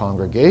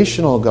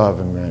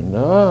government.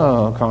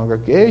 No,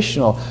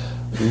 congregational.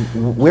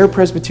 We're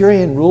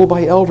Presbyterian, ruled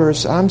by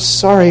elders. I'm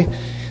sorry.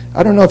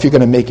 I don't know if you're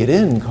going to make it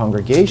in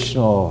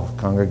congregational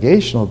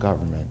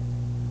government.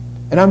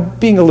 And I'm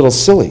being a little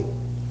silly.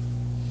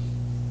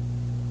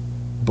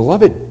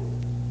 Beloved,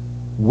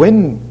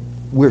 when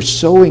we're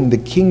sowing the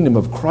kingdom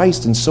of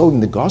Christ and sowing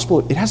the gospel,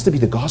 it has to be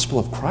the gospel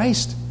of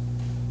Christ.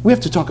 We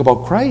have to talk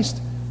about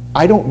Christ.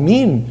 I don't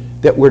mean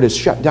that we're to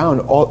shut down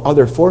all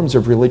other forms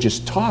of religious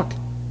talk.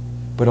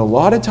 But a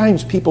lot of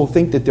times people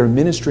think that they're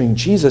ministering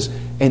Jesus,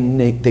 and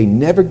they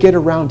never get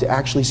around to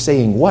actually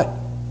saying what?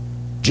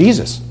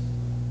 Jesus.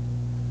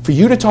 For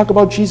you to talk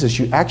about Jesus,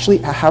 you actually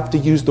have to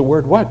use the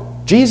word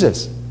what?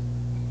 Jesus.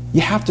 You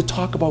have to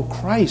talk about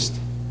Christ.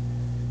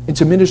 And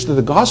to minister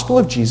the gospel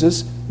of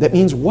Jesus, that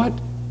means what?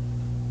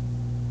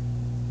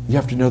 You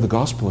have to know the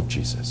gospel of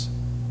Jesus.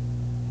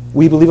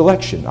 We believe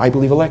election. I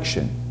believe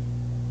election.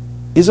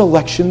 Is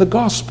election the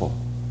gospel?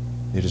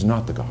 It is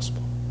not the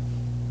gospel.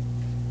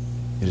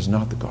 It is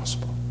not the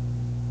gospel.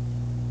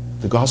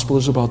 The gospel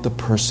is about the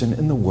person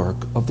and the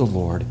work of the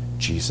Lord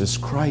Jesus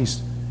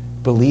Christ.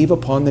 Believe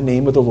upon the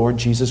name of the Lord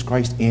Jesus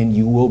Christ and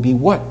you will be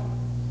what?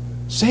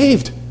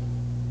 Saved.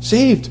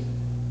 Saved.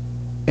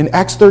 In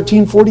Acts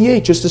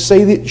 13:48, just to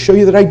show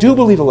you that I do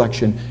believe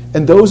election.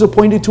 And those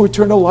appointed to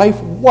eternal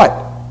life, what?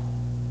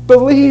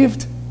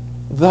 Believed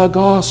the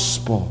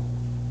gospel.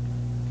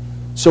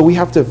 So we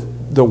have to,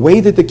 the way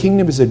that the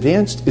kingdom is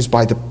advanced is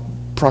by the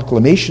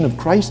proclamation of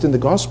Christ in the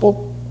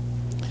gospel.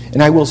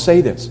 And I will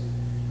say this,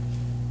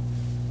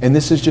 and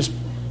this is just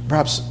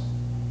perhaps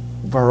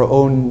of our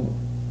own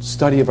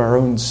study of our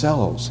own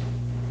selves.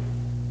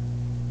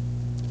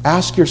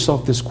 Ask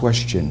yourself this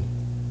question.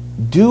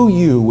 Do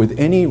you, with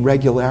any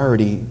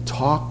regularity,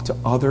 talk to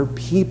other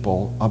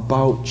people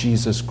about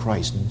Jesus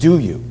Christ? Do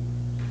you?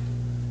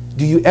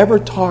 Do you ever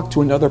talk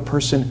to another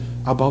person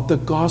about the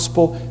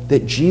gospel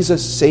that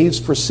Jesus saves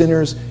for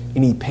sinners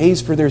and he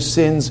pays for their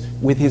sins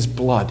with his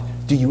blood?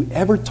 Do you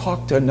ever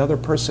talk to another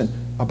person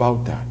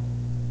about that?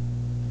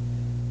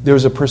 There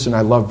was a person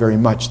I love very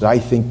much that I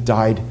think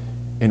died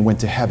and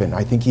went to heaven.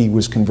 I think he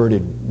was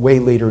converted way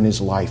later in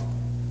his life.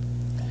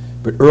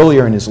 But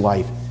earlier in his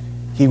life,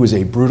 he was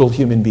a brutal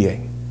human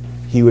being.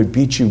 He would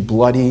beat you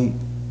bloody,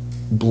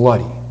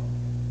 bloody,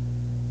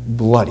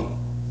 bloody.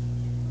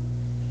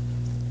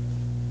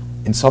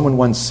 And someone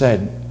once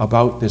said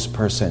about this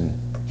person,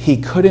 he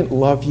couldn't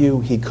love you,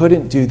 he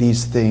couldn't do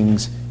these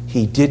things,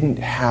 he didn't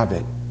have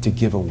it to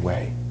give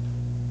away.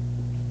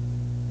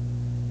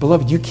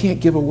 Beloved, you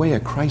can't give away a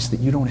Christ that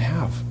you don't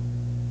have.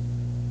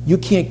 You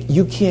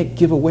can't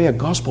give away a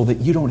gospel that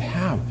you don't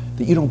have,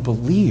 that you don't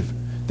believe.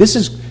 This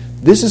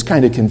is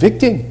kind of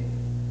convicting.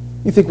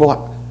 You think,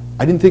 well,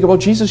 I didn't think about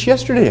Jesus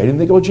yesterday. I didn't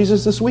think about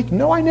Jesus this week.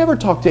 No, I never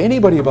talked to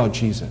anybody about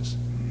Jesus.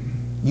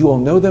 You will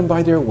know them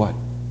by their what?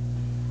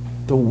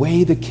 The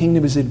way the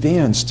kingdom is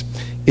advanced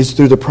is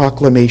through the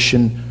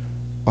proclamation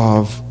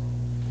of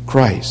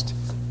Christ.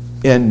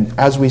 And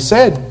as we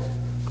said,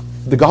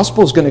 the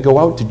gospel is going to go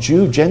out to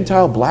Jew,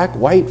 Gentile, black,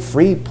 white,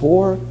 free,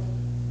 poor.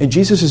 And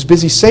Jesus is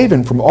busy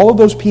saving from all of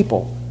those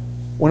people.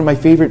 One of my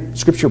favorite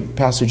scripture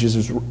passages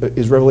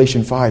is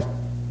Revelation 5. I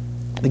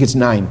think it's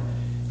 9.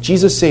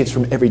 Jesus saves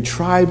from every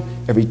tribe,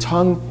 every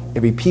tongue,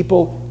 every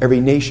people, every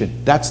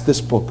nation. That's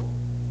this book.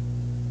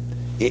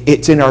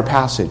 It's in our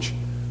passage.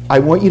 I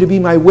want you to be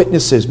my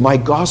witnesses, my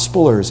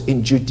gospelers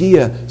in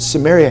Judea,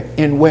 Samaria,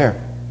 and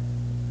where?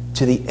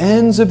 To the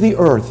ends of the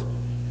earth.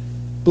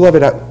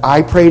 Beloved,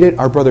 I prayed it.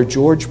 Our brother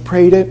George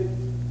prayed it.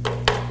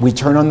 We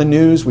turn on the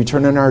news. We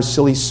turn on our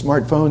silly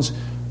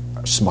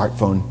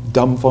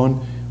dumb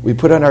phone. We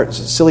put on our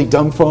silly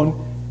dumb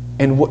phone.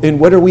 And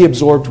what are we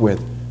absorbed with?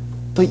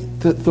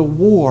 The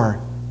war.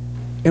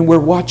 And we're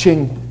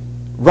watching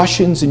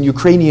Russians and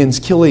Ukrainians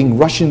killing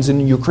Russians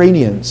and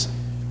Ukrainians.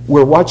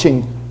 We're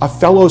watching a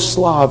fellow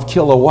Slav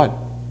kill a what?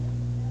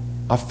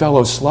 A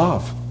fellow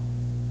Slav.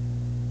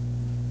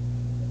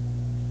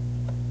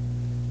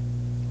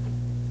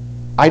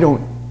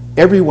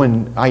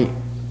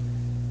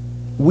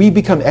 We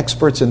become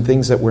experts in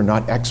things that we're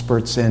not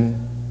experts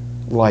in.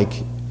 Like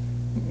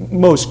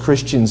most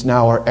Christians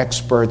now are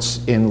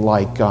experts in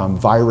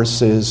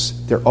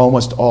viruses. They're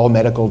almost all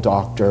medical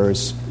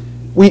doctors.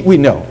 We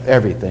know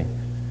everything.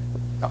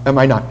 Am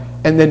I not?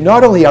 And then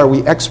not only are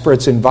we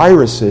experts in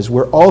viruses,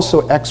 we're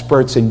also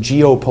experts in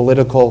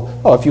geopolitical.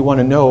 Oh, if you want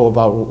to know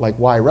about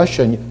why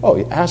Russia,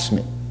 ask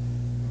me.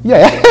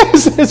 Yeah,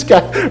 this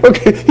guy.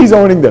 Okay, he's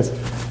owning this.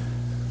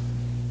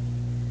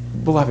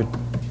 Beloved,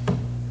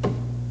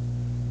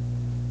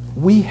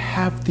 we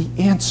have the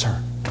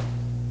answer.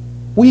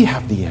 We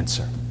have the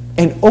answer.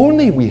 And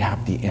only we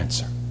have the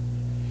answer.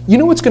 You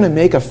know what's going to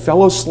make a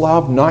fellow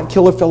Slav not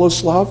kill a fellow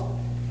Slav?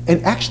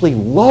 And actually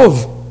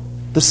love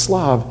the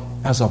Slav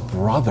as a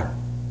brother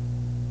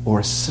or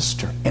a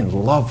sister and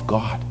love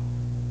God.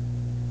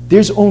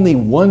 There's only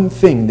one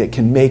thing that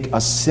can make a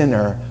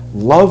sinner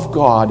love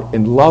God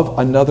and love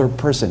another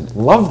person.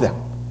 Love them.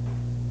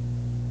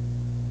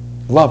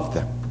 Love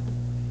them.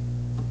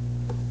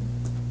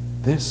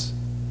 This.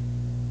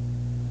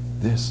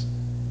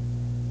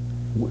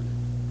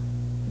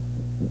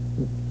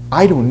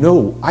 I don't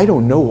know.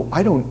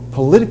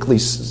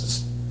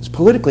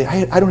 Politically,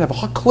 I don't have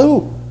a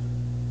clue.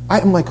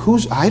 I'm like,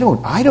 I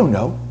don't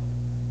know.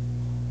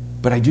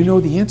 But I do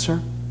know the answer.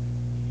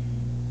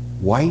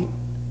 White,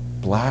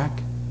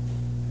 black,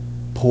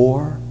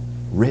 poor,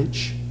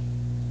 rich,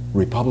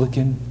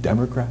 Republican,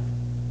 Democrat,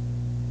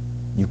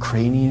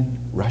 Ukrainian,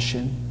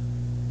 Russian.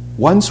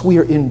 Once we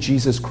are in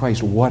Jesus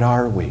Christ, what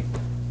are we?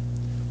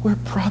 We're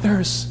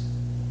brothers.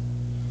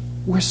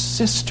 We're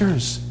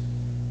sisters.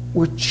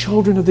 We're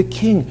children of the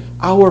King,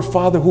 our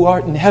Father who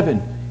art in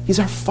heaven. He's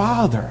our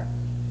Father.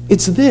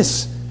 It's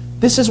this.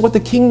 This is what the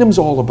kingdom's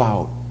all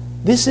about.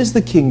 This is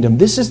the kingdom.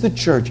 This is the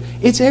church.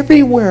 It's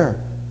everywhere.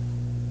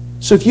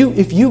 So if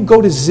you go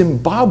to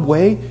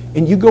Zimbabwe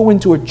and you go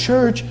into a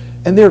church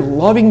and they're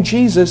loving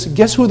Jesus,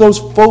 guess who those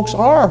folks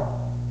are?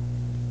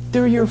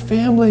 They're your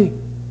family.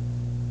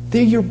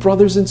 They're your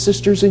brothers and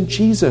sisters in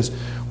Jesus.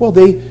 Well,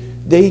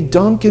 they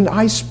dunk and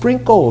I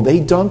sprinkle.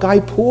 They dunk,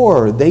 I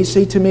pour. They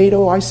say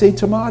tomato, I say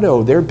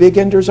tomato. They're big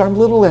enders, I'm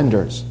little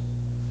enders.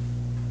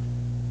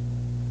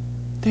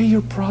 They're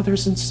your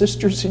brothers and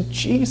sisters in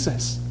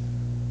Jesus.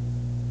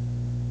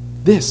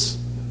 This,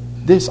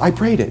 I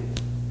prayed it.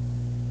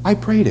 I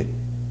prayed it.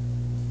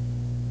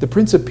 The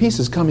Prince of Peace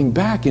is coming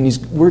back, and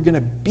we're going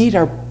to beat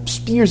our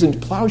spears into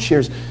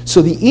plowshares.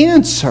 So the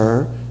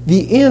answer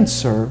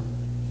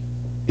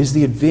is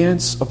the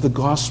advance of the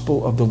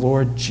gospel of the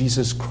Lord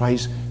Jesus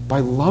Christ by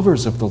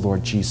lovers of the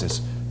Lord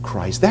Jesus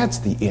Christ. That's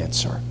the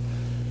answer.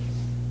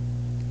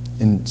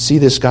 And see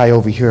this guy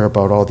over here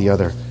about all the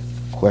other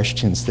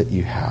questions that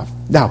you have.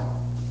 Now,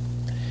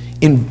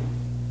 in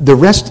the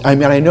rest, I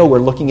know we're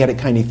looking at it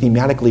kind of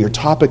thematically or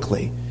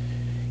topically.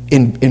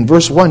 In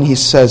verse 1, he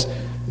says,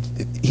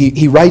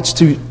 he writes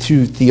to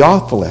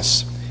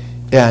Theophilus,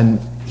 and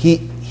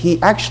he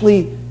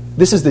actually,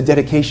 this is the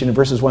dedication in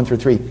verses 1 through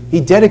 3. He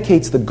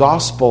dedicates the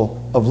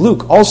gospel of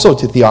Luke also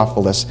to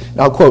Theophilus.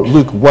 And I'll quote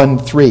Luke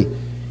 1:3.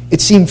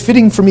 It seemed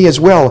fitting for me as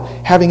well,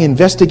 having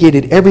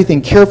investigated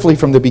everything carefully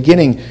from the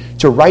beginning,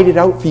 to write it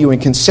out for you in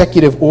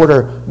consecutive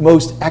order,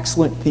 most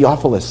excellent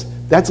Theophilus.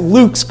 That's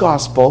Luke's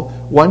gospel,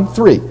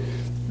 1:3.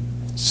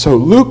 So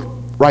Luke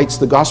writes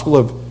the gospel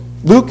of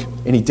Luke,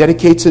 and he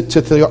dedicates it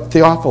to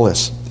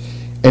Theophilus.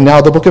 And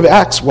now the book of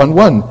Acts,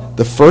 1:1.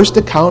 The first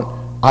account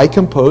I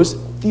composed,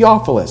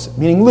 Theophilus,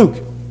 meaning Luke.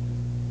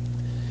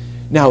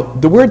 Now,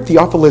 the word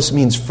Theophilus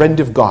means friend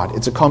of God.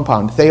 It's a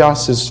compound.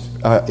 Theos is,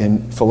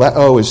 and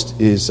phileo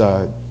is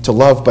to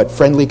love, but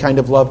friendly kind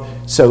of love.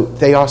 So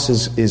Theos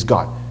is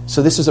God.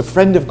 So this is a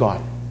friend of God.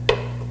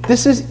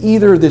 This is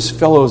either this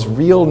fellow's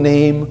real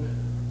name,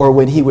 or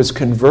when he was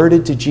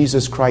converted to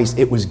Jesus Christ,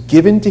 it was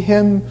given to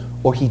him,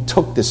 or he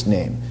took this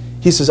name.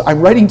 He says,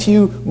 I'm writing to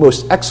you,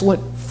 most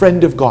excellent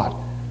friend of God.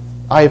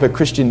 I have a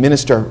Christian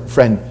minister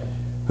friend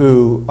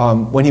who,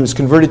 when he was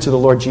converted to the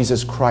Lord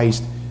Jesus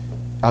Christ,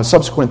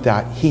 subsequent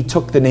that, he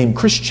took the name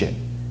Christian.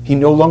 He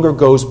no longer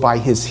goes by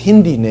his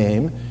Hindi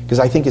name, because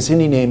I think his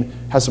Hindi name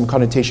has some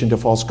connotation to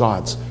false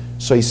gods.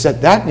 So he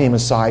set that name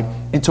aside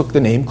and took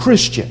the name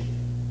Christian.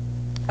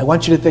 I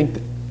want you to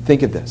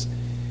think of this.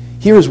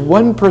 Here is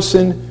one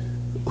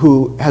person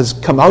who has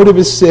come out of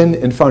his sin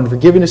and found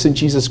forgiveness in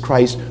Jesus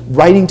Christ,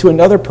 writing to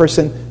another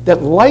person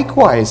that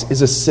likewise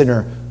is a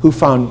sinner who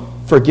found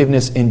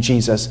forgiveness in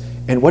Jesus.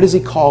 And what does he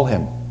call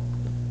him?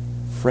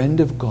 Friend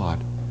of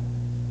God.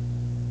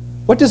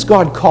 What does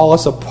God call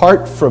us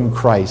apart from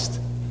Christ?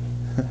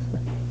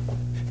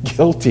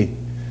 Guilty.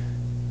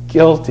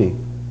 Guilty.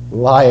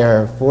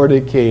 Liar,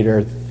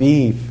 fornicator,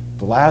 thief,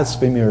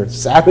 blasphemer,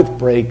 Sabbath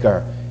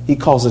breaker. He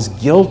calls us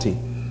guilty.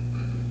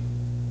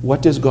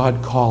 What does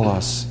God call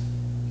us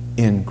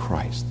in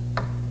Christ?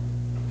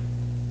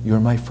 You're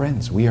my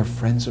friends. We are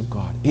friends of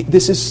God.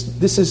 This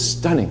is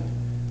stunning.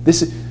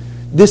 This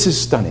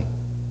is stunning.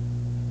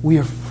 We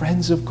are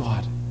friends of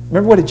God.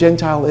 Remember what a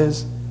Gentile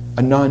is?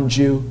 A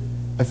non-Jew?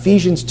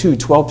 Ephesians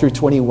 2:12 through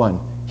 21.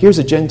 Here's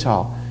a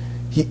Gentile.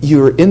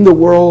 You're in the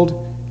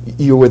world.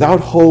 You're without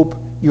hope.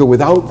 You're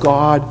without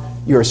God.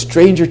 You're a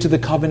stranger to the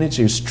covenants.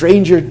 You're a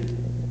stranger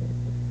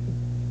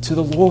to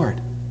the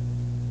Lord.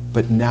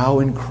 But now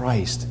in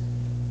Christ,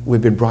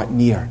 we've been brought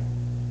near.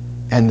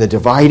 And the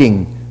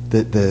dividing,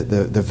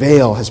 the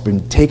veil has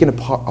been taken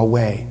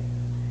away.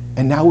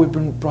 And now we've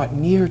been brought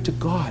near to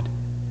God.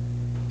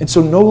 And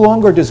so no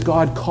longer does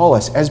God call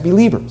us as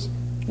believers.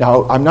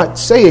 Now, I'm not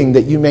saying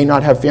that you may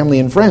not have family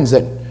and friends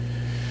that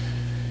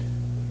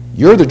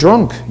you're the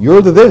drunk,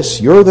 you're the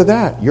this, you're the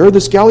that, you're the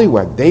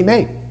scallywag. They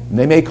may. And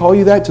they may call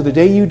you that to the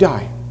day you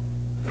die.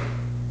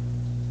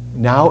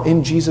 Now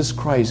in Jesus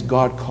Christ,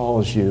 God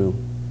calls you,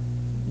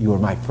 you are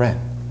my friend.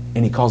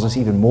 And he calls us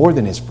even more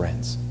than his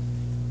friends.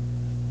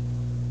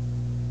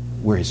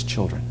 We're his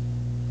children.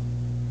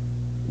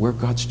 We're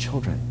God's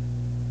children.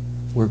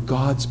 We're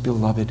God's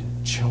beloved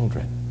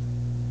children.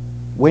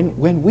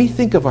 When we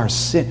think of our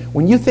sin,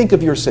 when you think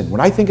of your sin,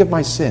 when I think of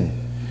my sin,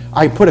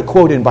 I put a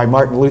quote in by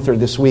Martin Luther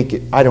this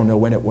week. I don't know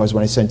when it was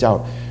when I sent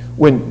out.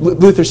 When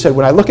Luther said,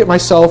 when I look at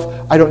myself,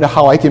 I don't know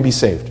how I can be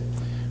saved.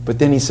 But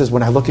then he says,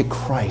 when I look at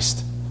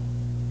Christ,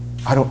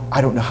 I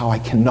don't know how I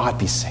cannot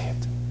be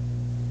saved.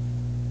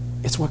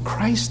 It's what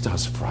Christ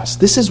does for us.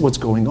 This is what's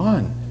going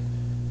on.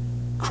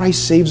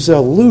 Christ saves a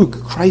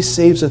Luke. Christ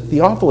saves a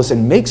Theophilus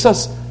and makes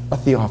us a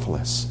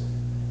Theophilus.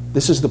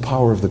 This is the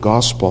power of the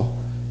gospel.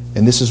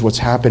 And this is what's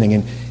happening.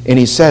 And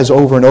he says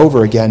over and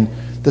over again,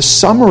 the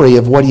summary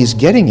of what he's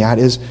getting at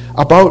is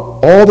about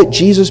all that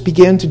Jesus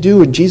began to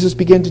do and Jesus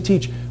began to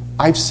teach.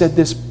 I've said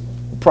this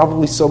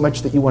probably so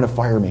much that you want to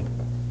fire me.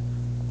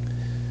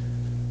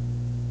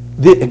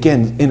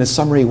 Again, in a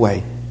summary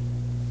way,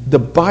 the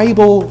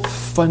Bible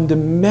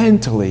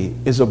fundamentally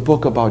is a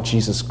book about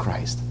Jesus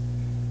Christ,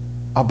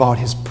 about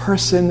his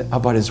person,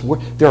 about his work.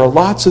 There are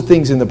lots of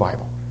things in the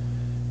Bible.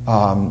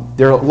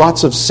 There are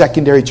lots of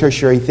secondary,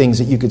 tertiary things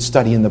that you could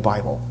study in the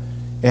Bible.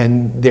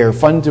 And they're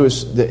fun to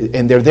us,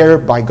 and they're there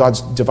by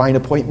God's divine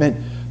appointment.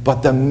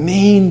 But the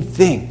main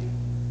thing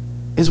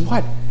is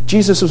what?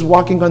 Jesus was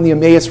walking on the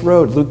Emmaus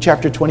Road, Luke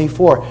chapter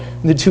 24.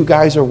 And the two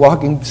guys are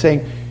walking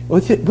saying,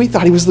 we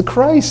thought he was the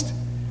Christ.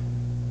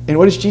 And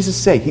what does Jesus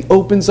say? He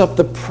opens up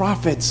the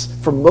prophets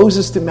from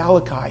Moses to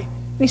Malachi.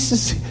 And he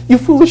says, you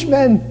foolish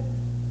men,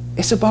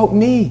 it's about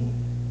me.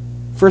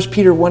 1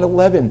 Peter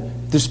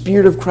 1:11, The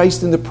Spirit of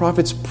Christ and the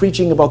prophets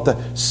preaching about the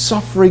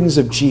sufferings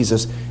of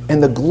Jesus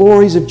and the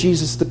glories of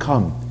Jesus to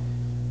come.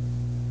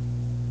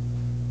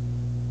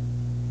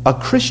 A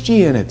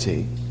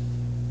Christianity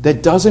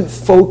that doesn't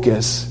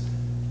focus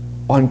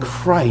on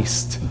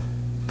Christ,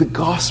 the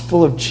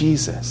gospel of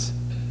Jesus,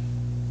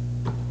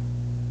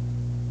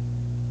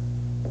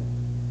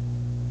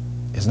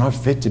 is not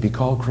fit to be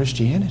called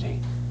Christianity.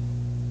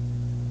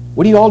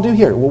 What do you all do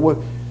here?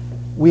 Well,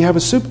 we have a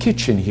soup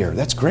kitchen here.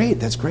 That's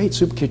great,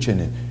 soup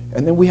kitchen.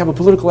 And then we have a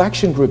political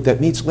action group that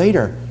meets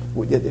later.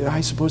 I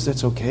suppose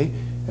that's okay.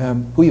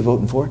 Who are you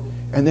voting for?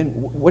 And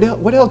then what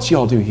else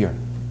y'all do here?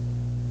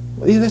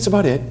 Well, yeah, that's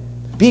about it.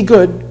 Be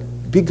good.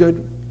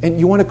 And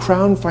you want a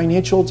crown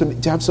financial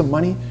to have some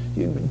money?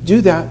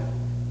 Do that.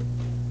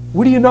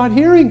 What are you not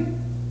hearing?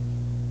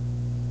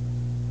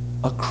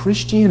 A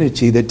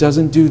Christianity that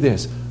doesn't do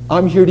this.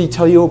 I'm here to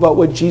tell you about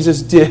what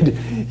Jesus did.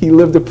 He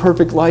lived a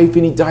perfect life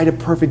and he died a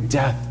perfect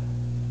death.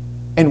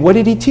 And what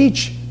did he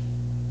teach?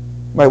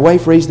 My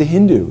wife raised a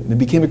Hindu and then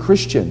became a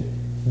Christian.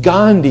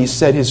 Gandhi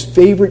said his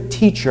favorite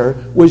teacher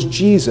was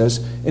Jesus,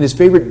 and his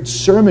favorite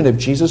sermon of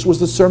Jesus was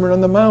the Sermon on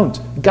the Mount.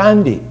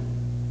 Gandhi.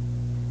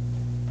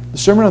 The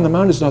Sermon on the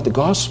Mount is not the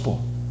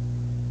gospel.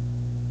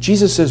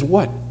 Jesus says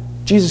what?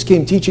 Jesus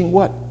came teaching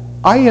what?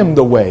 I am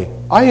the way.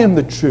 I am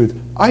the truth.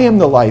 I am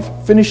the life.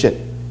 Finish it.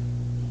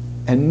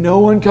 And no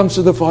one comes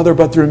to the Father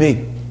but through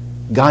me.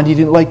 Gandhi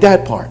didn't like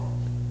that part.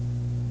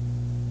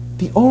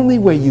 The only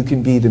way you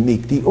can be the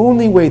meek, the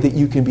only way that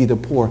you can be the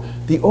poor,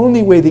 the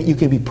only way that you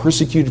can be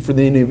persecuted for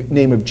the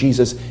name of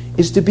Jesus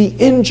is to be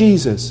in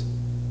Jesus.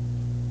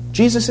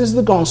 Jesus is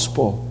the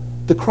gospel.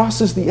 The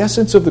cross is the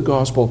essence of the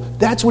gospel.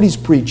 That's what he's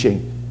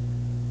preaching.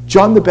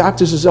 John the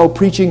Baptist is out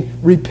preaching,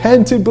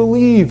 repent and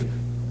believe.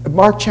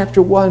 Mark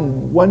chapter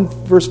 1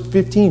 verse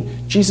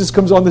 15, Jesus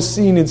comes on the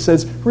scene and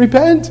says,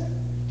 repent,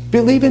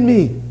 believe in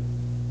me.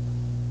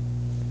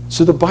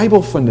 So the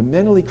Bible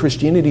fundamentally,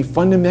 Christianity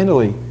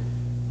fundamentally,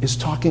 is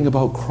talking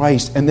about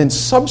Christ. And then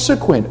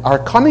subsequent, our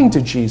coming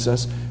to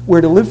Jesus,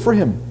 we're to live for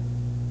him.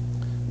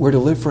 We're to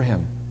live for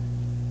him.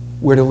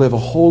 We're to live a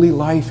holy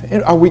life.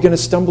 And are we going to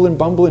stumble and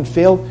bumble and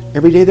fail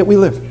every day that we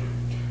live?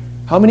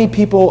 How many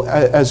people,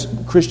 as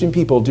Christian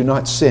people, do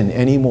not sin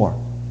anymore?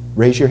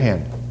 Raise your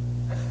hand.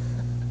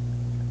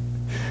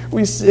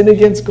 We sin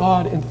against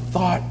God in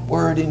thought,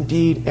 word, and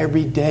deed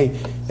every day.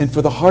 And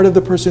for the heart of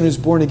the person who's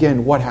born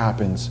again, what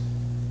happens?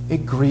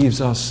 It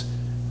grieves us.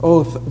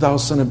 Oh, thou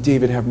Son of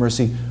David, have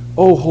mercy.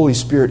 Oh, Holy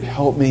Spirit,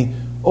 help me.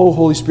 Oh,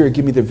 Holy Spirit,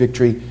 give me the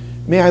victory.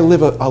 May I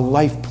live a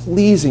life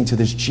pleasing to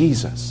this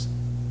Jesus.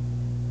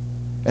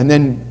 And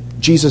then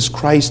Jesus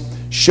Christ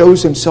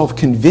shows himself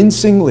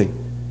convincingly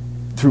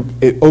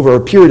over a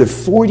period of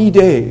 40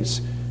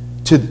 days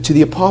to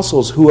the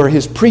apostles who are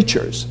his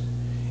preachers.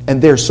 And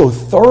they're so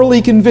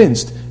thoroughly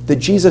convinced that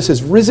Jesus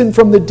has risen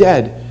from the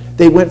dead,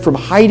 they went from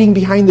hiding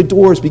behind the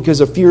doors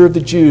because of fear of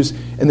the Jews.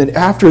 And then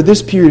after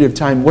this period of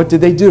time, what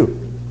did they do?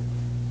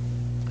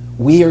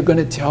 We are going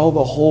to tell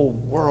the whole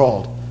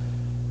world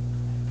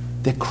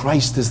that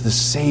Christ is the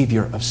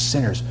Savior of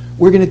sinners.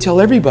 We're going to tell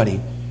everybody.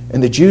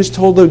 And the Jews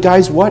told the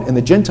guys what? And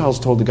the Gentiles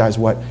told the guys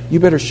what? You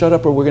better shut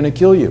up or we're going to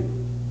kill you.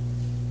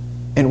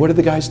 And what did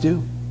the guys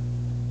do?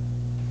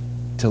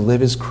 To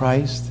live as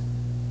Christ,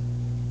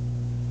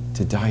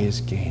 to die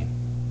as gain.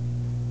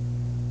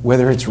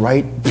 Whether it's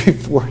right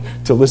before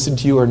to listen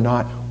to you or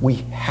not, we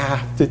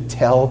have to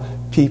tell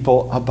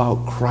people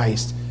about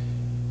Christ.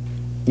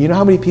 You know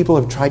how many people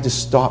have tried to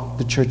stop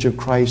the Church of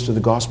Christ or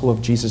the gospel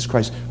of Jesus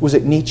Christ? Was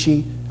it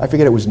Nietzsche? I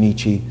forget it was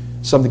Nietzsche.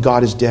 Something,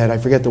 God is dead. I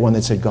forget the one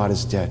that said God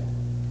is dead.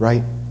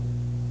 Right?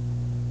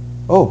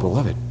 Oh,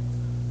 beloved.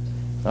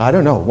 I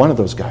don't know. One of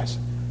those guys.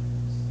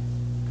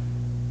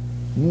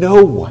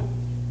 No one,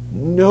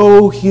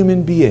 no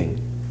human being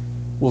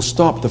will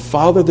stop the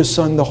Father, the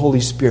Son, the Holy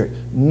Spirit.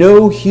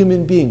 No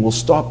human being will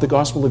stop the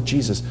gospel of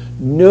Jesus.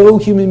 No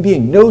human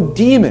being, no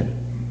demon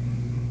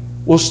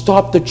will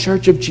stop the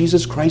church of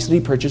Jesus Christ that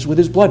he purchased with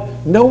his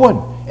blood. No one.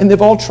 And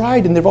they've all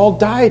tried and they've all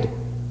died.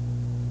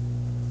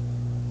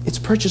 It's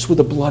purchased with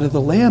the blood of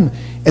the Lamb.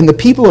 And the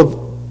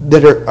people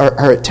that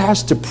are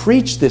tasked to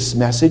preach this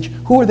message,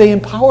 who are they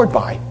empowered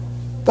by?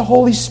 The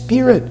Holy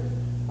Spirit.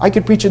 I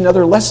could preach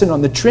another lesson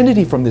on the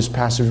Trinity from this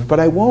passage,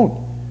 but I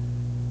won't.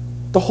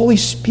 The Holy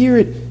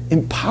Spirit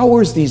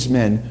empowers these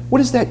men.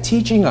 What is that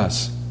teaching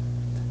us?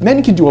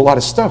 Men can do a lot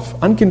of stuff.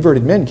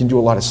 Unconverted men can do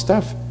a lot of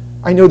stuff.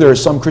 I know there are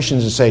some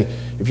Christians that say,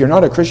 if you're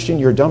not a Christian,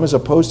 you're dumb as a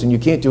post and you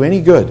can't do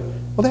any good.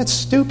 Well, that's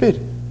stupid.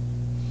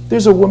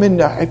 There's a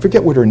woman, I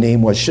forget what her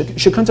name was,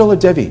 Shakuntala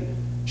Devi.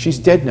 She's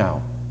dead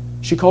now.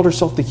 She called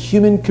herself the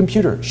human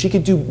computer. She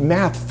could do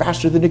math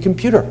faster than a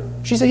computer.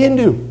 She's a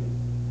Hindu.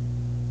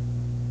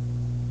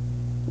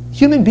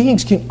 Human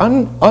beings can,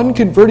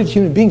 unconverted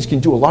human beings can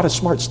do a lot of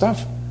smart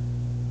stuff.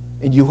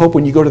 And you hope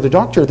when you go to the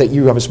doctor that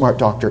you have a smart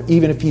doctor,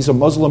 even if he's a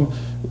Muslim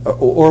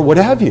or what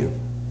have you.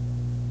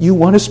 You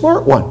want a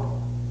smart one.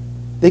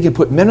 They can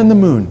put men on the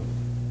moon.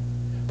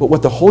 But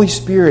what the Holy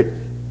Spirit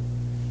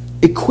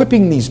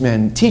equipping these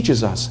men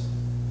teaches us,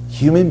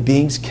 Human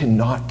beings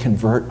cannot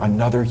convert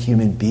another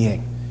human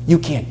being. You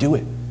can't do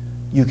it.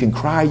 You can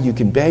cry, you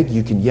can beg,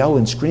 you can yell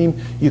and scream.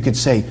 You can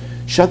say,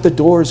 shut the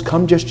doors,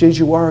 come just as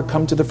you are,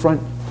 come to the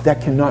front.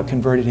 That cannot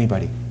convert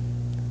anybody.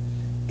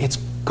 It's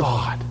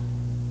God.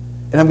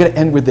 And I'm going to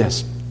end with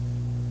this.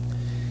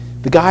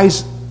 The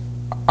guys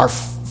are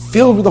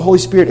filled with the Holy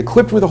Spirit,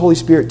 equipped with the Holy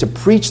Spirit to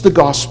preach the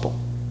gospel,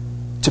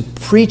 to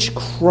preach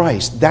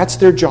Christ. That's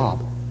their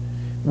job.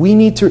 We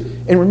need to,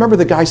 and remember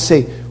the guys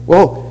say,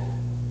 well,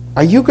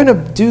 are you going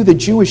to do the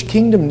Jewish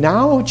kingdom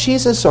now,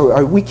 Jesus? Or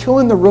are we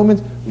killing the Romans?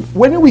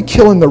 When are we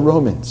killing the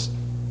Romans?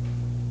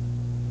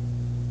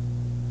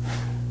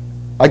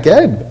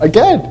 Again.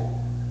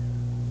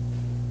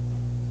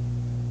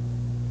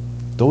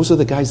 Those are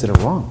the guys that are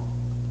wrong.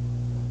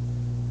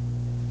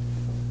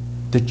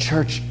 The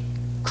church,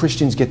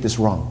 Christians get this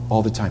wrong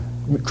all the time.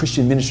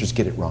 Christian ministers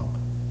get it wrong.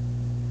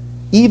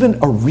 Even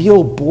a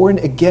real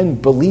born-again,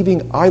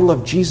 believing, I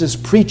love Jesus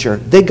preacher,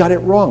 they got it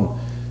wrong.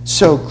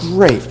 So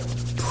great.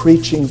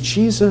 Preaching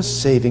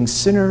Jesus, saving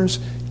sinners,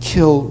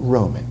 kill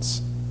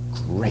Romans.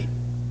 Great.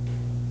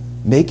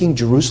 Making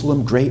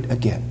Jerusalem great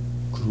again.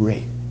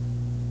 Great.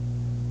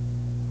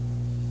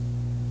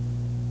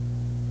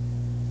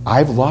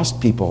 I've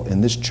lost people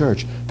in this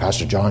church.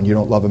 Pastor John, you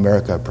don't love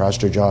America.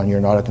 Pastor John,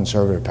 you're not a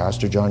conservative.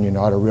 Pastor John, you're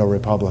not a real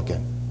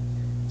Republican.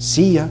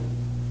 See ya.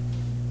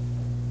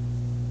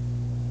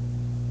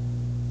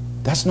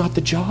 That's not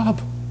the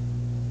job.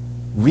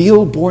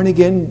 Real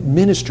born-again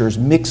ministers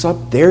mix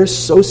up their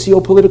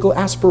socio-political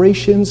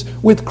aspirations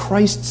with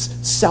Christ's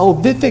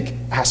salvific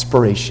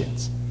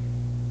aspirations.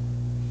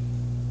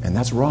 And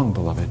that's wrong,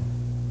 beloved.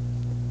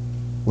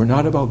 We're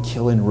not about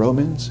killing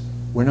Romans.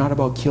 We're not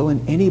about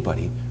killing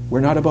anybody.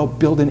 We're not about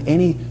building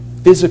any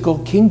physical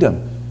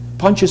kingdom.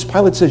 Pontius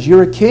Pilate says,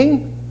 you're a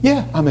king?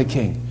 Yeah, I'm a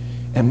king.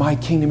 And my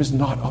kingdom is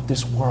not of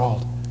this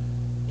world.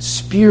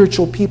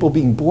 Spiritual people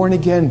being born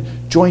again,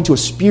 joined to a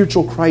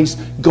spiritual Christ,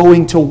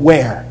 going to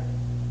where?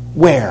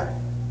 Where?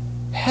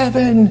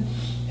 Heaven.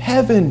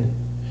 Heaven.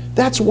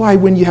 That's why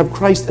when you have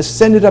Christ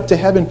ascended up to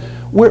heaven,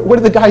 what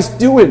are the guys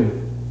doing?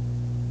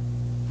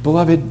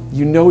 Beloved,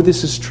 you know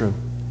this is true.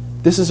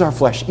 This is our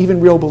flesh, even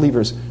real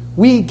believers.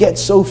 We get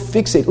so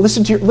fixated.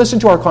 Listen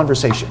to our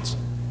conversations.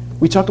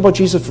 We talk about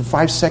Jesus for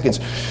 5 seconds.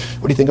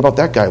 What do you think about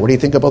that guy? What do you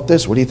think about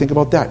this? What do you think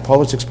about that?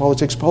 Politics,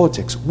 politics,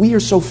 politics. We are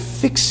so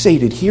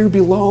fixated here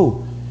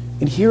below.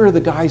 And here are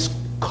the guys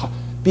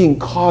being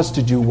caused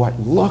to do what?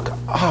 Look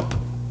up.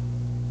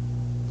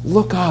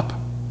 Look up.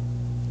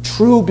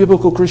 True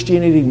biblical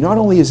Christianity, not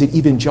only is it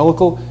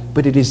evangelical,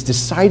 but it is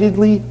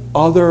decidedly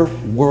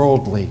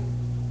otherworldly.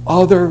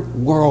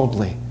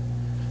 Otherworldly.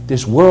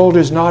 This world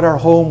is not our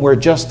home. We're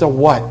just a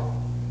what?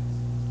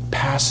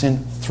 Passing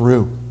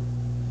through.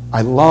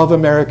 I love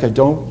America.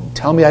 Don't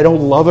tell me I don't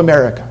love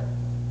America.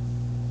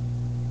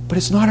 But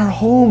it's not our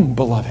home,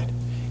 beloved.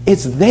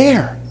 It's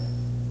there.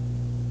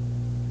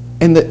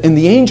 And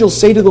the angels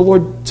say to the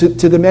Lord, to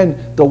the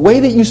men, the way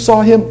that you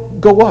saw him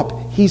go up,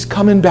 he's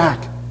coming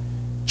back.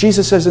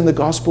 Jesus says in the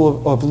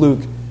Gospel of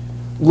Luke,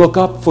 look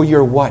up for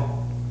your what?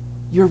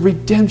 Your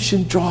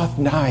redemption draweth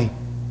nigh.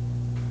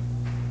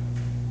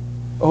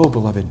 Oh,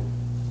 beloved,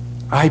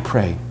 I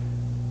pray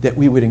that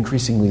we would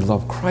increasingly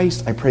love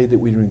Christ. I pray that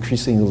we would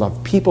increasingly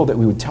love people, that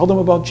we would tell them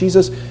about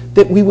Jesus,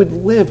 that we would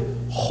live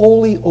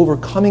holy,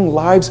 overcoming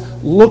lives,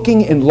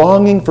 looking and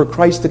longing for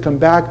Christ to come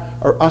back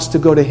or us to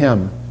go to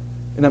him.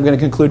 And I'm going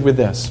to conclude with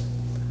this.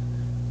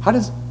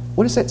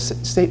 What does that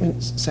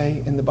statement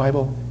say in the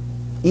Bible?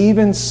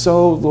 Even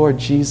so, Lord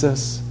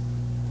Jesus,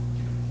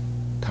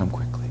 come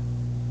quickly.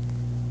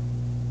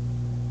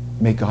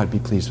 May God be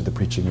pleased with the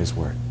preaching of his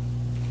word.